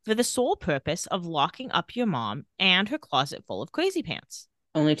 1903 for the sole purpose of locking up your mom and her closet full of crazy pants.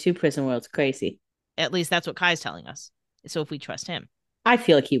 Only two prison worlds. Crazy. At least that's what Kai's telling us. So if we trust him. I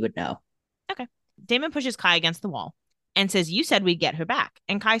feel like he would know. Okay. Damon pushes Kai against the wall and says, you said we'd get her back.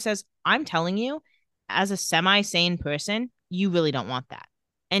 And Kai says, I'm telling you, as a semi-sane person, you really don't want that.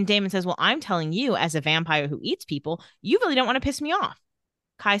 And Damon says, well, I'm telling you, as a vampire who eats people, you really don't want to piss me off.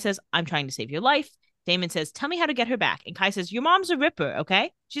 Kai says, I'm trying to save your life. Damon says, tell me how to get her back. And Kai says, your mom's a ripper,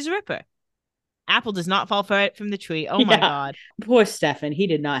 okay? She's a ripper. Apple does not fall from the tree. Oh my God. Poor Stefan. He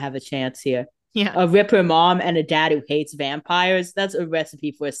did not have a chance here. Yeah. A ripper mom and a dad who hates vampires. That's a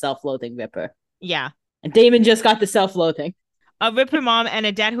recipe for a self-loathing ripper. Yeah. And Damon just got the self-loathing. A ripper mom and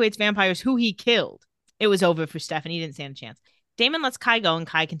a dad who hates vampires who he killed. It was over for Stefan. He didn't stand a chance. Damon lets Kai go, and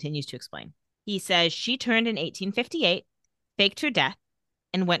Kai continues to explain. He says she turned in 1858, faked her death,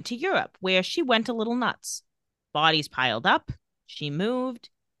 and went to Europe, where she went a little nuts. Bodies piled up. She moved.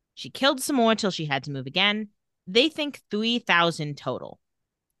 She killed some more till she had to move again. They think 3,000 total.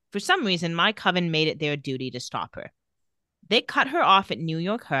 For some reason, my coven made it their duty to stop her. They cut her off at New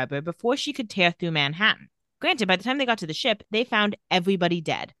York Harbor before she could tear through Manhattan. Granted, by the time they got to the ship, they found everybody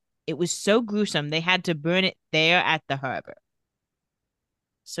dead. It was so gruesome, they had to burn it there at the harbor.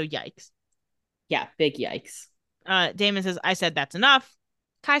 So yikes. Yeah, big yikes. Damon says, I said that's enough.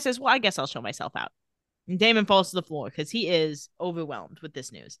 Kai says, well, I guess I'll show myself out. And Damon falls to the floor because he is overwhelmed with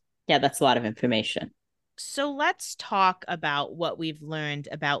this news. Yeah, that's a lot of information. So let's talk about what we've learned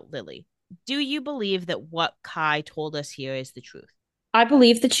about Lily. Do you believe that what Kai told us here is the truth? I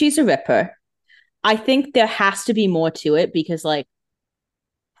believe that she's a ripper. I think there has to be more to it because, like,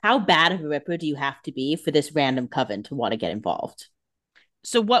 How bad of a Ripper do you have to be for this random coven to want to get involved?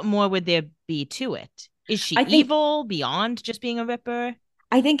 So what more would there be to it? Is she I think evil beyond just being a Ripper?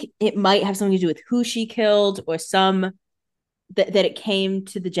 I think it might have something to do with who she killed or some that it came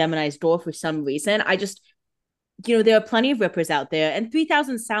to the Gemini's door for some reason. I just, there are plenty of Rippers out there, and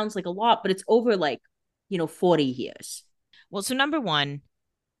 3,000 sounds like a lot, but it's over like, 40 years. Well, so number one,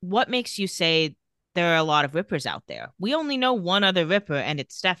 what makes you say there are a lot of Rippers out there? We only know one other Ripper, and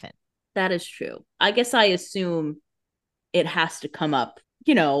it's Stefan. That is true. I guess I assume it has to come up,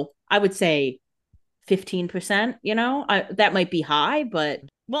 I would say 15%, that might be high, but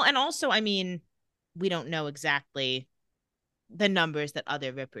Well, and also, I mean, we don't know exactly the numbers that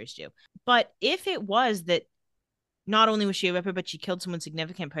other Rippers do. But if it was that not only was she a Ripper, but she killed someone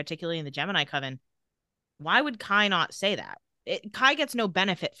significant, particularly in the Gemini Coven, why would Kai not say that? Kai gets no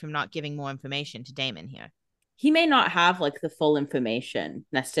benefit from not giving more information to Damon here. he may not have like the full information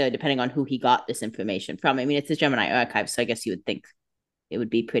necessarily, depending on who he got this information from. I mean, it's the Gemini archive, so I guess you would think it would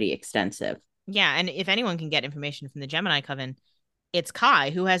be pretty extensive. Yeah, and if anyone can get information from the Gemini Coven, it's Kai,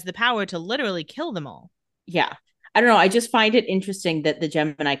 who has the power to literally kill them all. Yeah. I don't know. I just find it interesting that the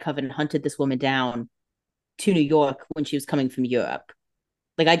Gemini Coven hunted this woman down to New York when she was coming from Europe.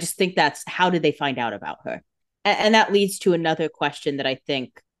 Like, I just think that's how did they find out about her? And that leads to another question that I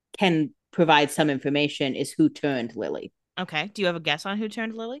think can provide some information is who turned Lily. Okay. Do you have a guess on who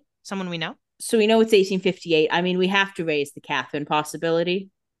turned Lily? Someone we know? So we know it's 1858. I mean, we have to raise the Catherine possibility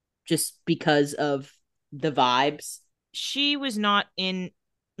just because of the vibes. She was not in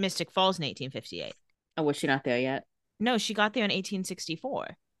Mystic Falls in 1858. Oh, was she not there yet? No, she got there in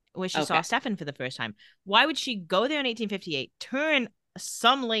 1864, where she saw Okay. Stefan for the first time. Why would she go there in 1858, turn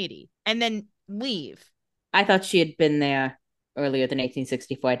some lady, and then leave? I thought she had been there earlier than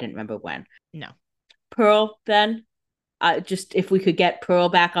 1864. I didn't remember when. No. Pearl, then? Just if we could get Pearl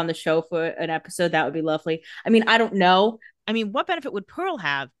back on the show for an episode, that would be lovely. I mean, I don't know. I mean, what benefit would Pearl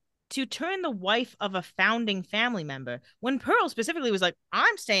have to turn the wife of a founding family member when Pearl specifically was like,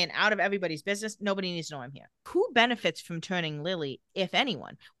 I'm staying out of everybody's business. Nobody needs to know I'm here. Who benefits from turning Lily, if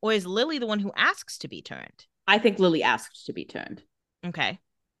anyone? Or is Lily the one who asks to be turned? I think Lily asked to be turned Okay.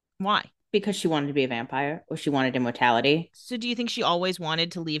 Why? because she wanted to be a vampire or she wanted immortality. So do you think she always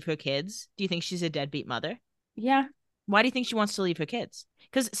wanted to leave her kids? Do you think she's a deadbeat mother? Yeah. Why do you think she wants to leave her kids?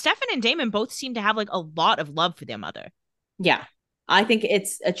 Because Stefan and Damon both seem to have like a lot of love for their mother. Yeah. I think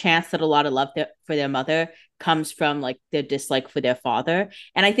it's a chance that a lot of love for their mother comes from like their dislike for their father.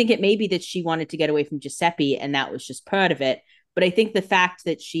 And I think it may be that she wanted to get away from Giuseppe and that was just part of it. But I think the fact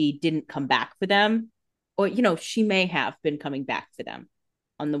that she didn't come back for them, or, she may have been coming back for them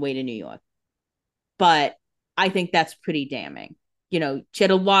on the way to New York. But I think that's pretty damning. She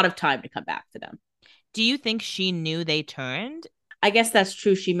had a lot of time to come back for them. Do you think she knew they turned? I guess that's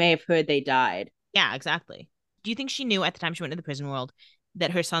true. She may have heard they died. Yeah, exactly. Do you think she knew at the time she went into the prison world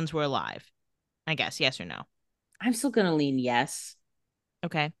that her sons were alive? I guess, yes or no? I'm still going to lean yes.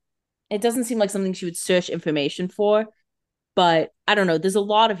 Okay. It doesn't seem like something she would search information for, but I don't know. There's a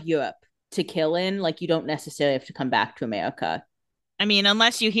lot of Europe to kill in. Like, you don't necessarily have to come back to America. I mean,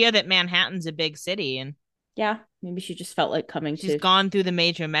 unless you hear that Manhattan's a big city and Yeah, maybe she just felt like coming she's to. gone through the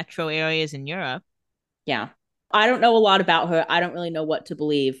major metro areas in Europe. Yeah. I don't know a lot about her. I don't really know what to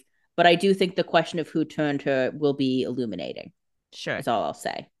believe, but I do think the question of who turned her will be illuminating. Sure. That's all I'll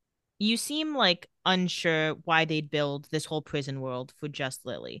say. You seem like unsure why they'd build this whole prison world for just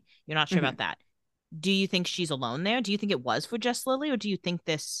Lily. You're not sure Mhm. about that. Do you think she's alone there? Do you think it was for just Lily, or do you think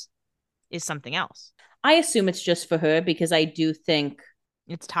this is something else? I assume it's just for her because I do think,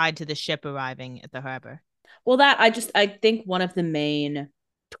 It's tied to the ship arriving at the harbor. well, I think one of the main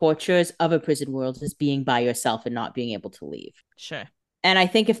tortures of a prison world is being by yourself and not being able to leave. Sure. And I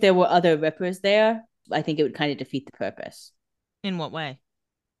think if there were other Rippers there, I think it would kind of defeat the purpose. In what way?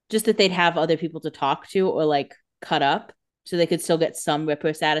 Just that they'd have other people to talk to or like cut up so they could still get some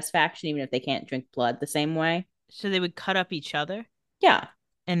Ripper satisfaction, even if they can't drink blood the same way. So they would cut up each other Yeah.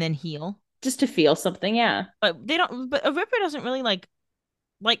 and then heal. Just to feel something. Yeah. But they don't, but a Ripper doesn't really like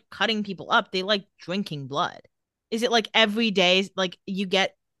cutting people up. They like drinking blood. Is it like every day, like you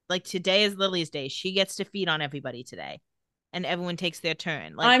get, like today is Lily's day. She gets to feed on everybody today. And everyone takes their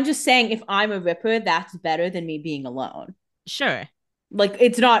turn. Like, I'm just saying, if I'm a Ripper, that's better than me being alone. sure. Like,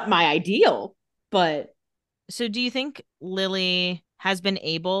 it's not my ideal, but So do you think Lily has been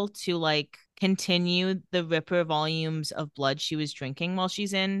able to like continue the Ripper volumes of blood she was drinking while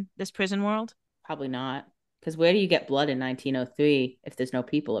she's in this prison world? probably not. Because where do you get blood in 1903 if there's no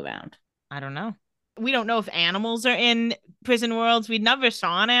people around? I don't know. We don't know if animals are in prison worlds. We never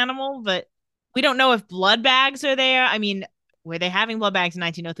saw an animal, but we don't know if blood bags are there. I mean, Were they having blood bags in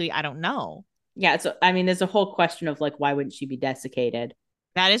 1903? I don't know. Yeah, so I mean, there's a whole question of like, why wouldn't she be desiccated?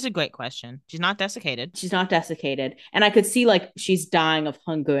 That is a great question. She's not desiccated. She's not desiccated. And I could see like she's dying of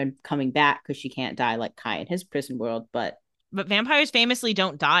hunger and coming back because she can't die like Kai in his prison world. But vampires famously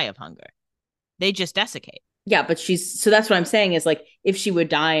don't die of hunger. They just desiccate. yeah, but so that's what I'm saying is like, if she were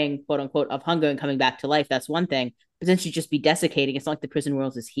dying, quote unquote, of hunger and coming back to life, that's one thing. But then she'd just be desiccating. It's not like the prison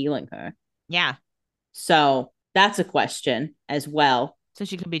world is healing her. Yeah. So that's a question as well. So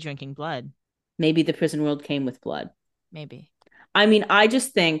she could be drinking blood. Maybe the prison world came with blood. Maybe. I mean, I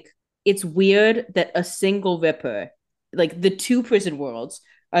just think it's weird that a single Ripper, like the two prison worlds,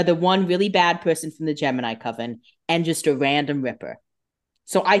 are the one really bad person from the Gemini Coven and just a random Ripper.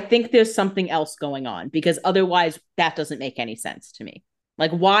 So I think there's something else going on because otherwise that doesn't make any sense to me.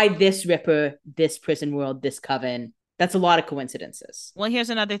 Like, why this Ripper, this prison world, this coven? That's a lot of coincidences. Well, here's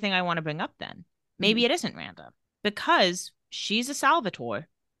another thing I want to bring up then. Maybe it isn't random because she's a Salvatore.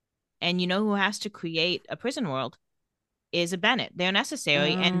 And you know who has to create a prison world is a Bennett. They're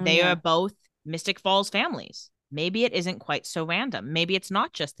necessary, and they are both Mystic Falls families. Maybe it isn't quite so random. Maybe it's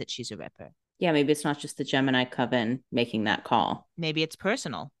not just that she's a Ripper. Yeah, maybe it's not just the Gemini Coven making that call. Maybe it's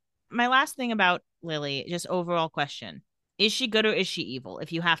personal. My last thing about Lily, just overall question. Is she good or is she evil,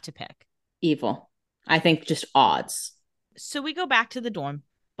 if you have to pick? Evil. I think just odds. So we go back to the dorm.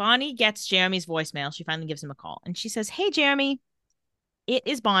 Bonnie gets Jeremy's voicemail. She finally gives him a call. And she says, "Hey, Jeremy, it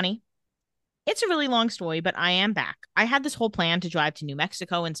is Bonnie. It's a really long story, but I am back. I had this whole plan to drive to New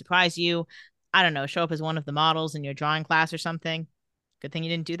Mexico and surprise you. I don't know, show up as one of the models in your drawing class or something. Good thing you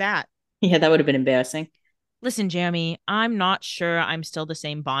didn't do that." Yeah, that would have been embarrassing. "Listen, Jeremy, I'm not sure I'm still the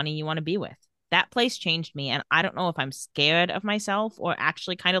same Bonnie you want to be with. That place changed me, and I don't know if I'm scared of myself or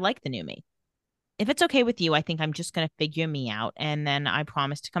actually kind of like the new me. If it's okay with you, I think I'm just going to figure me out, and then I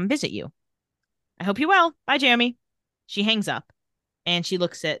promise to come visit you. I hope you're well. Bye, Jeremy." She hangs up. And she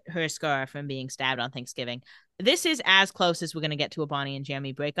looks at her scar from being stabbed on Thanksgiving. This is as close as we're going to get to a Bonnie and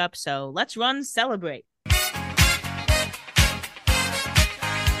Jeremy breakup, so let's run Celebrate. This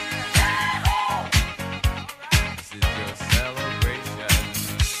is your celebration.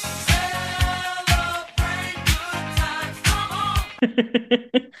 Celebrate good times, come on.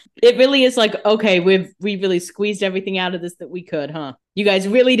 It really is like, okay, we really squeezed everything out of this that we could, huh? You guys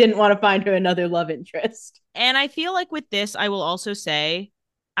really didn't want to find her another love interest. And I feel like with this, I will also say,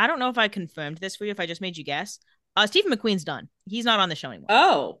 I don't know if I confirmed this for you, if I just made you guess. Stephen McQueen's done. He's not on the show anymore.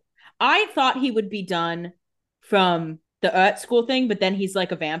 Oh, I thought he would be done from the art school thing, but then he's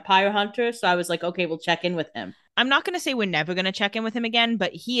like a vampire hunter. So I was like, okay, we'll check in with him. I'm not going to say we're never going to check in with him again,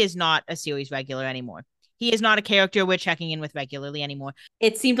 but he is not a series regular anymore. He is not a character we're checking in with regularly anymore.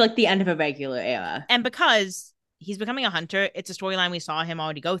 It seemed like the end of a regular era. And because he's becoming a hunter, it's a storyline we saw him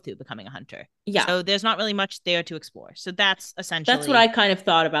already go through becoming a hunter. Yeah. So there's not really much there to explore. So that's essentially... That's what I kind of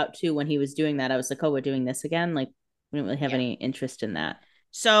thought about too when he was doing that. I was like, oh, we're doing this again? Like, we didn't really have any interest in that.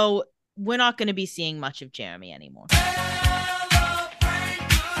 So we're not going to be seeing much of Jeremy anymore.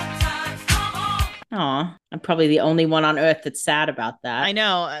 Aw, I'm probably the only one on earth that's sad about that. I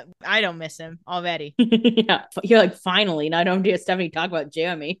know. I don't miss him already. Yeah. You're like, finally, now I don't hear Stephanie talk about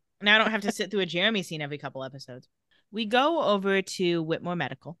Jeremy. Now I don't have to sit through a Jeremy scene every couple episodes. We go over to Whitmore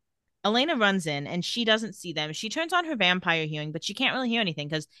Medical. Elena runs in and she doesn't see them. She turns on her vampire hearing, but she can't really hear anything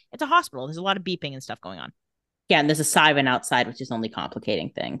because it's a hospital. There's a lot of beeping and stuff going on. Yeah, and there's a siren outside, which is only complicating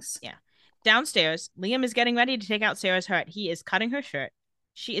things. Yeah. Downstairs, Liam is getting ready to take out Sarah's heart. He is cutting her shirt.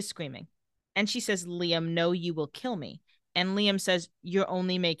 She is screaming. And she says, "Liam, no, you will kill me." And Liam says, "You're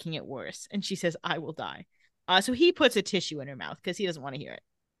only making it worse." And she says, "I will die." So he puts a tissue in her mouth because he doesn't want to hear it.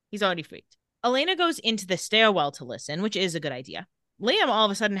 He's already freaked. Elena goes into the stairwell to listen, which is a good idea. Liam all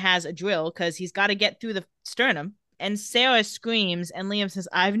of a sudden has a drill because he's got to get through the sternum. And Sarah screams, and Liam says,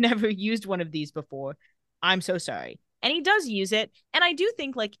 "I've never used one of these before. I'm so sorry." And he does use it. And I do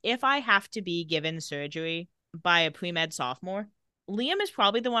think, like, if I have to be given surgery by a pre-med sophomore, Liam is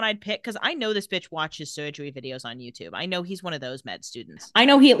probably the one I'd pick because I know this bitch watches surgery videos on YouTube. I know he's one of those med students. I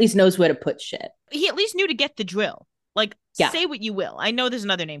know he at least knows where to put shit. He at least knew to get the drill. Like, Yeah. Say what you will. I know there's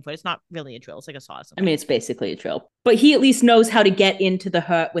another name for it. It's not really a drill. It's like a saw. Or I mean, it's basically a drill. But he at least knows how to get into the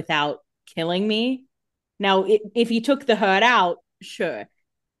hurt without killing me. Now, if he took the hurt out, sure.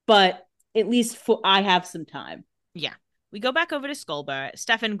 But at least I have some time. Yeah. We go back over to Skullbar.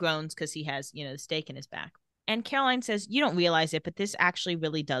 Stefan groans because he has, the stake in his back. And Caroline says, "You don't realize it, but this actually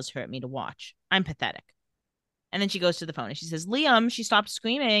really does hurt me to watch. I'm pathetic." And then she goes to the phone and she says, "Liam, she stopped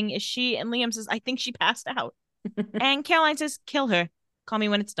screaming. Is she?" And Liam says, "I think she passed out." And Caroline says, "Kill her. Call me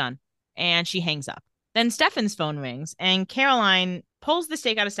when it's done." And she hangs up. Then Stefan's phone rings and Caroline pulls the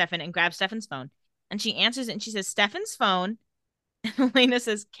stake out of Stefan and grabs Stefan's phone. And she answers it and she says, "Stefan's phone. And Elena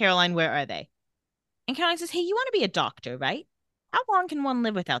says, Caroline, where are they? And Caroline says, hey, you want to be a doctor, right? How long can one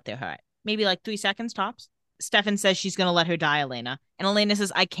live without their heart? Maybe like 3 seconds tops. Stefan says she's going to let her die, Elena. And Elena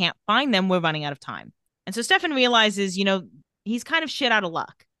says, I can't find them. We're running out of time. And so Stefan realizes, he's kind of shit out of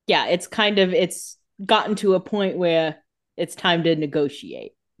luck. Yeah, it's gotten to a point where it's time to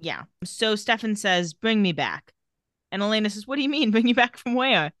negotiate. Yeah. So Stefan says, bring me back. And Elena says, what do you mean? Bring you back from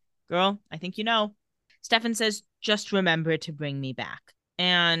where? Girl, I think you know. Stefan says, just remember to bring me back.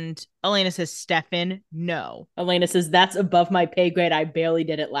 And Elena says, Stefan, no. Elena says, that's above my pay grade. I barely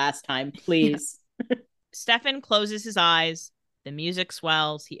did it last time. Please. Yeah. Stefan closes his eyes. The music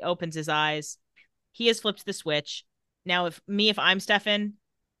swells. He opens his eyes. He has flipped the switch. Now, if I'm Stefan,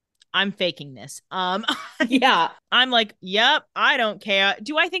 I'm faking this. Yeah. I'm like, yep, I don't care.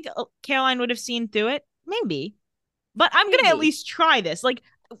 Do I think Caroline would have seen through it? Maybe. But I'm going to at least try this. Like,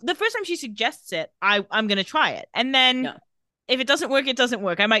 the first time she suggests it, I'm going to try it. And then if it doesn't work, it doesn't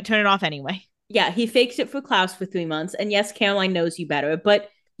work. I might turn it off anyway. Yeah, he fakes it for Klaus for 3 months. And yes, Caroline knows you better, but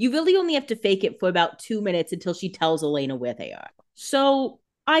you really only have to fake it for about 2 minutes until she tells Elena where they are. So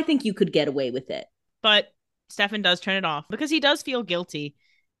I think you could get away with it. But Stefan does turn it off because he does feel guilty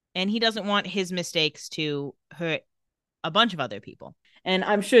and he doesn't want his mistakes to hurt a bunch of other people. And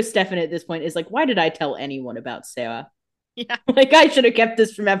I'm sure Stefan at this point is like, why did I tell anyone about Sarah? Yeah. Like, I should have kept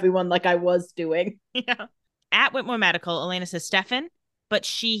this from everyone like I was doing. Yeah. At Whitmore Medical, Elena says, Stefan, but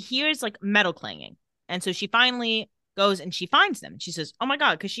she hears like metal clanging. And so she finally goes and she finds them. She says, oh my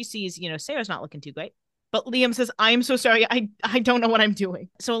God, because she sees, Sarah's not looking too great. But Liam says, I am so sorry. I don't know what I'm doing.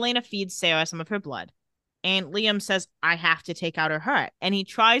 So Elena feeds Sarah some of her blood. And Liam says, I have to take out her heart. And he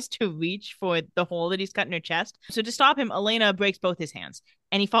tries to reach for the hole that he's cut in her chest. So to stop him, Elena breaks both his hands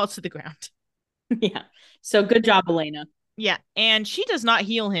and he falls to the ground. Yeah. So good job, Elena. Yeah. And she does not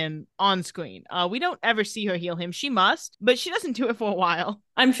heal him on screen. We don't ever see her heal him. She must, but she doesn't do it for a while.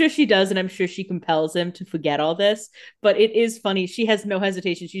 I'm sure she does. And I'm sure she compels him to forget all this. But it is funny. She has no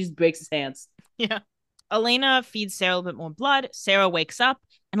hesitation. She just breaks his hands. Yeah. Elena feeds Sarah a little bit more blood. Sarah wakes up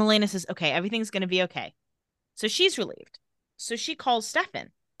and Elena says, okay, everything's going to be okay. So she's relieved. So she calls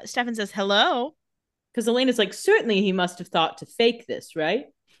Stefan. Stefan says, hello. Because Elena's like, certainly he must have thought to fake this, right?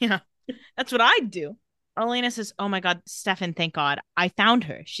 Yeah, that's what I'd do. Elena says, oh my God, Stefan, thank God. I found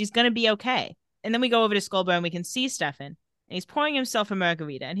her. She's going to be okay. And then we go over to Skullbar and we can see Stefan. And he's pouring himself a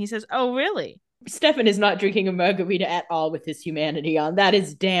margarita. And he says, oh, really? Stefan is not drinking a margarita at all with his humanity on. That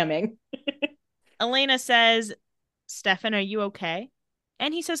is damning. Elena says, Stefan, are you okay?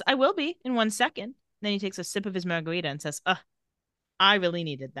 And he says, I will be in 1 second. Then he takes a sip of his margarita and says, I really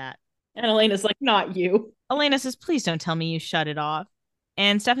needed that. And Elena's like, not you. Elena says, please don't tell me you shut it off.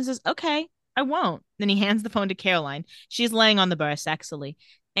 And Stefan says, okay, I won't. Then he hands the phone to Caroline. She's laying on the bar sexily.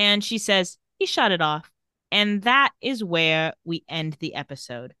 And she says, he shut it off. And that is where we end the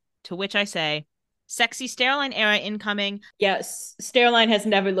episode. To which I say, sexy Steroline era incoming. Yes, Steroline has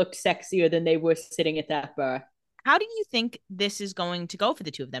never looked sexier than they were sitting at that bar. How do you think this is going to go for the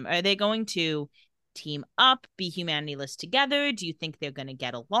two of them? Are they going to team up, be humanity-less together? Do you think they're going to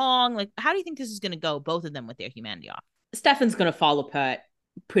get along? Like, how do you think this is going to go, both of them with their humanity off? Stefan's going to fall apart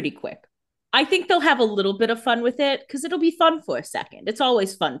pretty quick. I think they'll have a little bit of fun with it because it'll be fun for a second. It's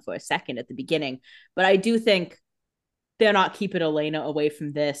always fun for a second at the beginning. But I do think they're not keeping Elena away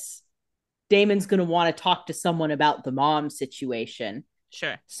from this. Damon's going to want to talk to someone about the mom situation.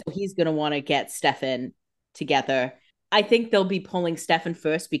 Sure. So he's going to want to get Stefan together. I think they'll be pulling Stefan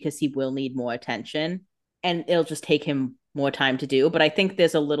first because he will need more attention and it'll just take him more time to do. But I think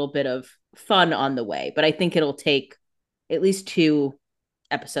there's a little bit of fun on the way. But I think it'll take at least 2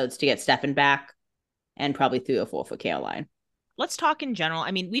 episodes to get Stefan back and probably 3 or 4 for Caroline. Let's talk in general.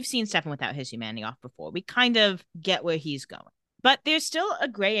 I mean, we've seen Stefan without his humanity off before. We kind of get where he's going. But there's still a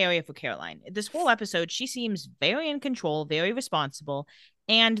gray area for Caroline. This whole episode, she seems very in control, very responsible.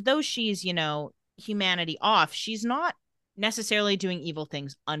 And though she's, humanity off, she's not necessarily doing evil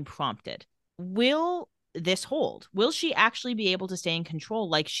things unprompted. Will this hold? Will she actually be able to stay in control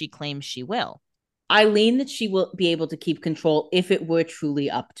like she claims she will? I lean that she will be able to keep control if it were truly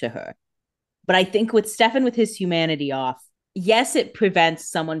up to her. But I think with Stefan with his humanity off, yes, it prevents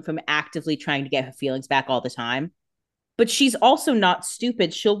someone from actively trying to get her feelings back all the time. But she's also not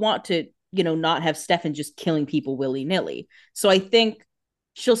stupid. She'll want to, not have Stefan just killing people willy-nilly. So I think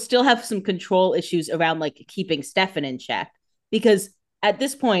she'll still have some control issues around like keeping Stefan in check. Because at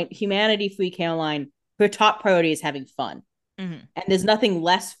this point, humanity-free Caroline, her top priority is having fun. Mm-hmm. And there's nothing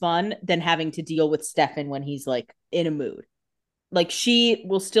less fun than having to deal with Stefan when he's like in a mood. Like she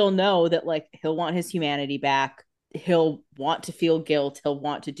will still know that like he'll want his humanity back. He'll want to feel guilt. He'll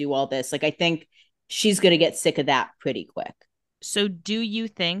want to do all this. Like I think she's going to get sick of that pretty quick. So do you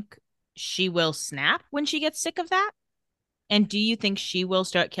think she will snap when she gets sick of that? And do you think she will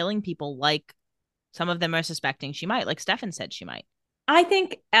start killing people like some of them are suspecting she might, like Stefan said she might? I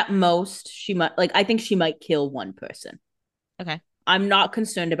think at most she might, like, I think she might kill one person. Okay. I'm not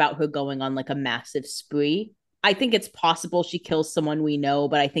concerned about her going on like a massive spree. I think it's possible she kills someone we know,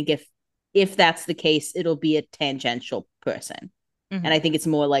 but I think if that's the case, it'll be a tangential person. Mhm. And I think it's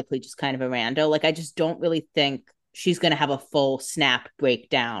more likely just kind of a rando. Like, I just don't really think she's going to have a full snap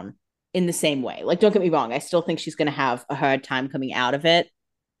breakdown in the same way. Like, don't get me wrong. I still think she's going to have a hard time coming out of it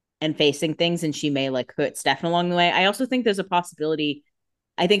and facing things, and she may like hurt Stefan along the way. I also think there's a possibility.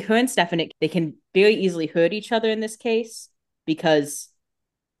 I think her and Stefan, they can very easily hurt each other in this case because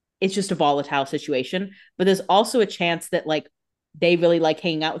it's just a volatile situation. But there's also a chance that like they really like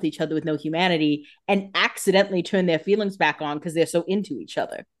hanging out with each other with no humanity and accidentally turn their feelings back on because they're so into each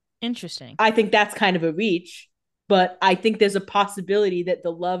other. Interesting. I think that's kind of a reach, but I think there's a possibility that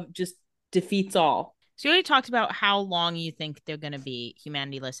the love just defeats all. So you already talked about how long you think they're going to be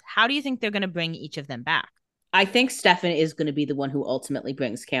humanityless. How do you think they're going to bring each of them back? I think Stefan is going to be the one who ultimately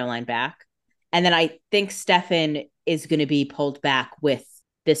brings Caroline back. And then I think Stefan is going to be pulled back with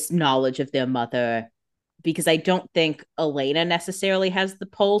this knowledge of their mother, because I don't think Elena necessarily has the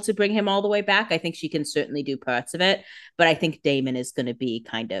pull to bring him all the way back. I think she can certainly do parts of it, but I think Damon is going to be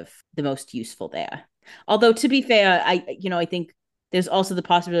kind of the most useful there. Although, to be fair, I think there's also the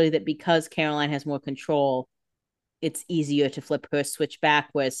possibility that because Caroline has more control, it's easier to flip her switch back,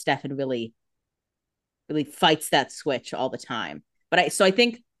 whereas Stefan really fights that switch all the time. So I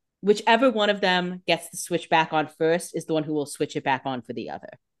think whichever one of them gets the switch back on first is the one who will switch it back on for the other.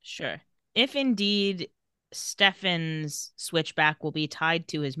 Sure. If indeed Stefan's switchback will be tied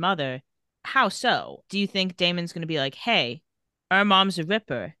to his mother, how so? Do you think Damon's going to be like, hey, our mom's a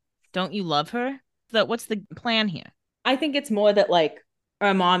ripper. Don't you love her? What's the plan here? I think it's more that like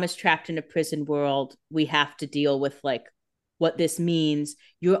our mom is trapped in a prison world. We have to deal with like what this means.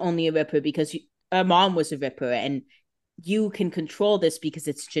 You're only a ripper because our mom was a ripper, and you can control this because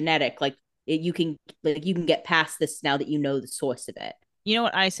it's genetic. You can get past this now that you know the source of it. You know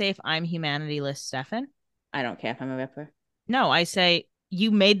what I say if I'm humanityless Stefan? I don't care if I'm a ripper. No, I say you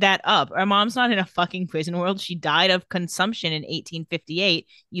made that up. Our mom's not in a fucking prison world. She died of consumption in 1858.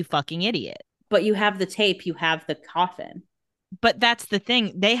 You fucking idiot. But you have the tape, you have the coffin. But that's the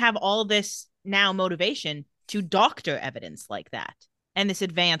thing. They have all this now motivation to doctor evidence like that and this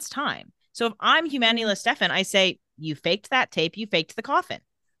advanced time. So if I'm humanityless Stefan, I say, you faked that tape, you faked the coffin.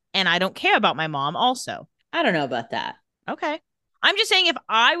 And I don't care about my mom also. I don't know about that. Okay. I'm just saying if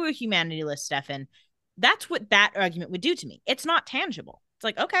I were humanityless Stefan, that's what that argument would do to me. It's not tangible. It's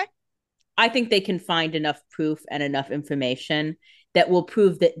like, okay. I think they can find enough proof and enough information that will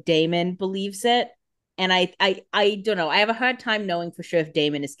prove that Damon believes it. And I don't know. I have a hard time knowing for sure if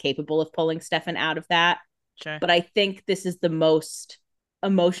Damon is capable of pulling Stefan out of that. Sure. But I think this is the most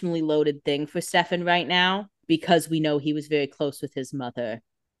emotionally loaded thing for Stefan right now because we know he was very close with his mother,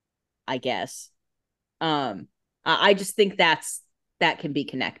 I guess. I just think that can be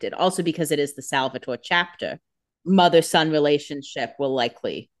connected. Also because it is the Salvatore chapter. Mother-son relationship will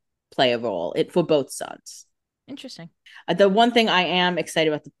likely play a role for both sons. Interesting. The one thing I am excited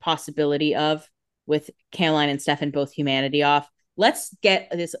about the possibility of with Caroline and Stefan both humanity off, let's get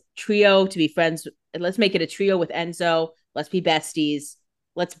this trio to be friends. Let's make it a trio with Enzo. Let's be besties.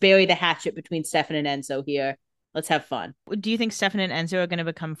 Let's bury the hatchet between Stefan and Enzo here. Let's have fun. Do you think Stefan and Enzo are going to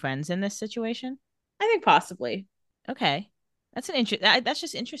become friends in this situation? I think possibly. Okay. That's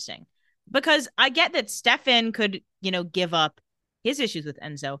just interesting. Because I get that Stefan could, give up his issues with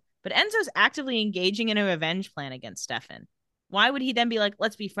Enzo, but Enzo's actively engaging in a revenge plan against Stefan. Why would he then be like,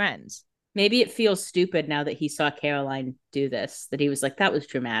 let's be friends? Maybe it feels stupid now that he saw Caroline do this, that he was like, that was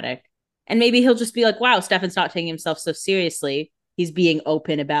dramatic. And maybe he'll just be like, wow, Stefan's not taking himself so seriously. He's being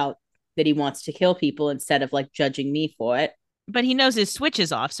open about that he wants to kill people instead of like judging me for it. But he knows his switch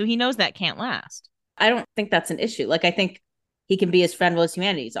is off, so he knows that can't last. I don't think that's an issue. Like, I think he can be his friend while his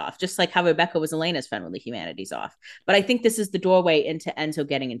humanity's off, just like how Rebecca was Elena's friend when the humanity's off. But I think this is the doorway into Enzo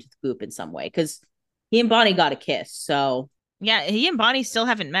getting into the group in some way, because he and Bonnie got a kiss. So yeah, he and Bonnie still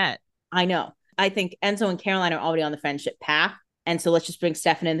haven't met. I know. I think Enzo and Caroline are already on the friendship path. And so let's just bring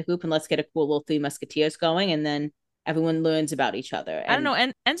Stefan in the group and let's get a cool little Three Musketeers going. And then everyone learns about each other. And I don't know.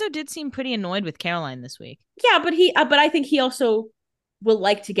 And Enzo did seem pretty annoyed with Caroline this week. Yeah, but I think he also will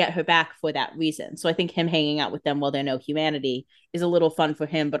like to get her back for that reason. So I think him hanging out with them while they're no humanity is a little fun for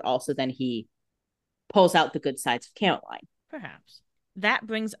him, but also then he pulls out the good sides of Caroline. Perhaps. That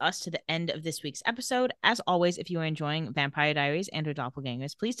brings us to the end of this week's episode. As always, if you are enjoying Vampire Diaries and or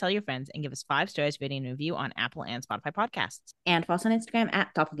Doppelgangers, please tell your friends and give us 5 stars, rating and review on Apple and Spotify podcasts. And follow us on Instagram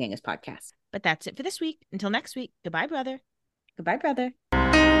at Doppelgangers Podcast. But that's it for this week. Until next week, goodbye, brother. Goodbye, brother.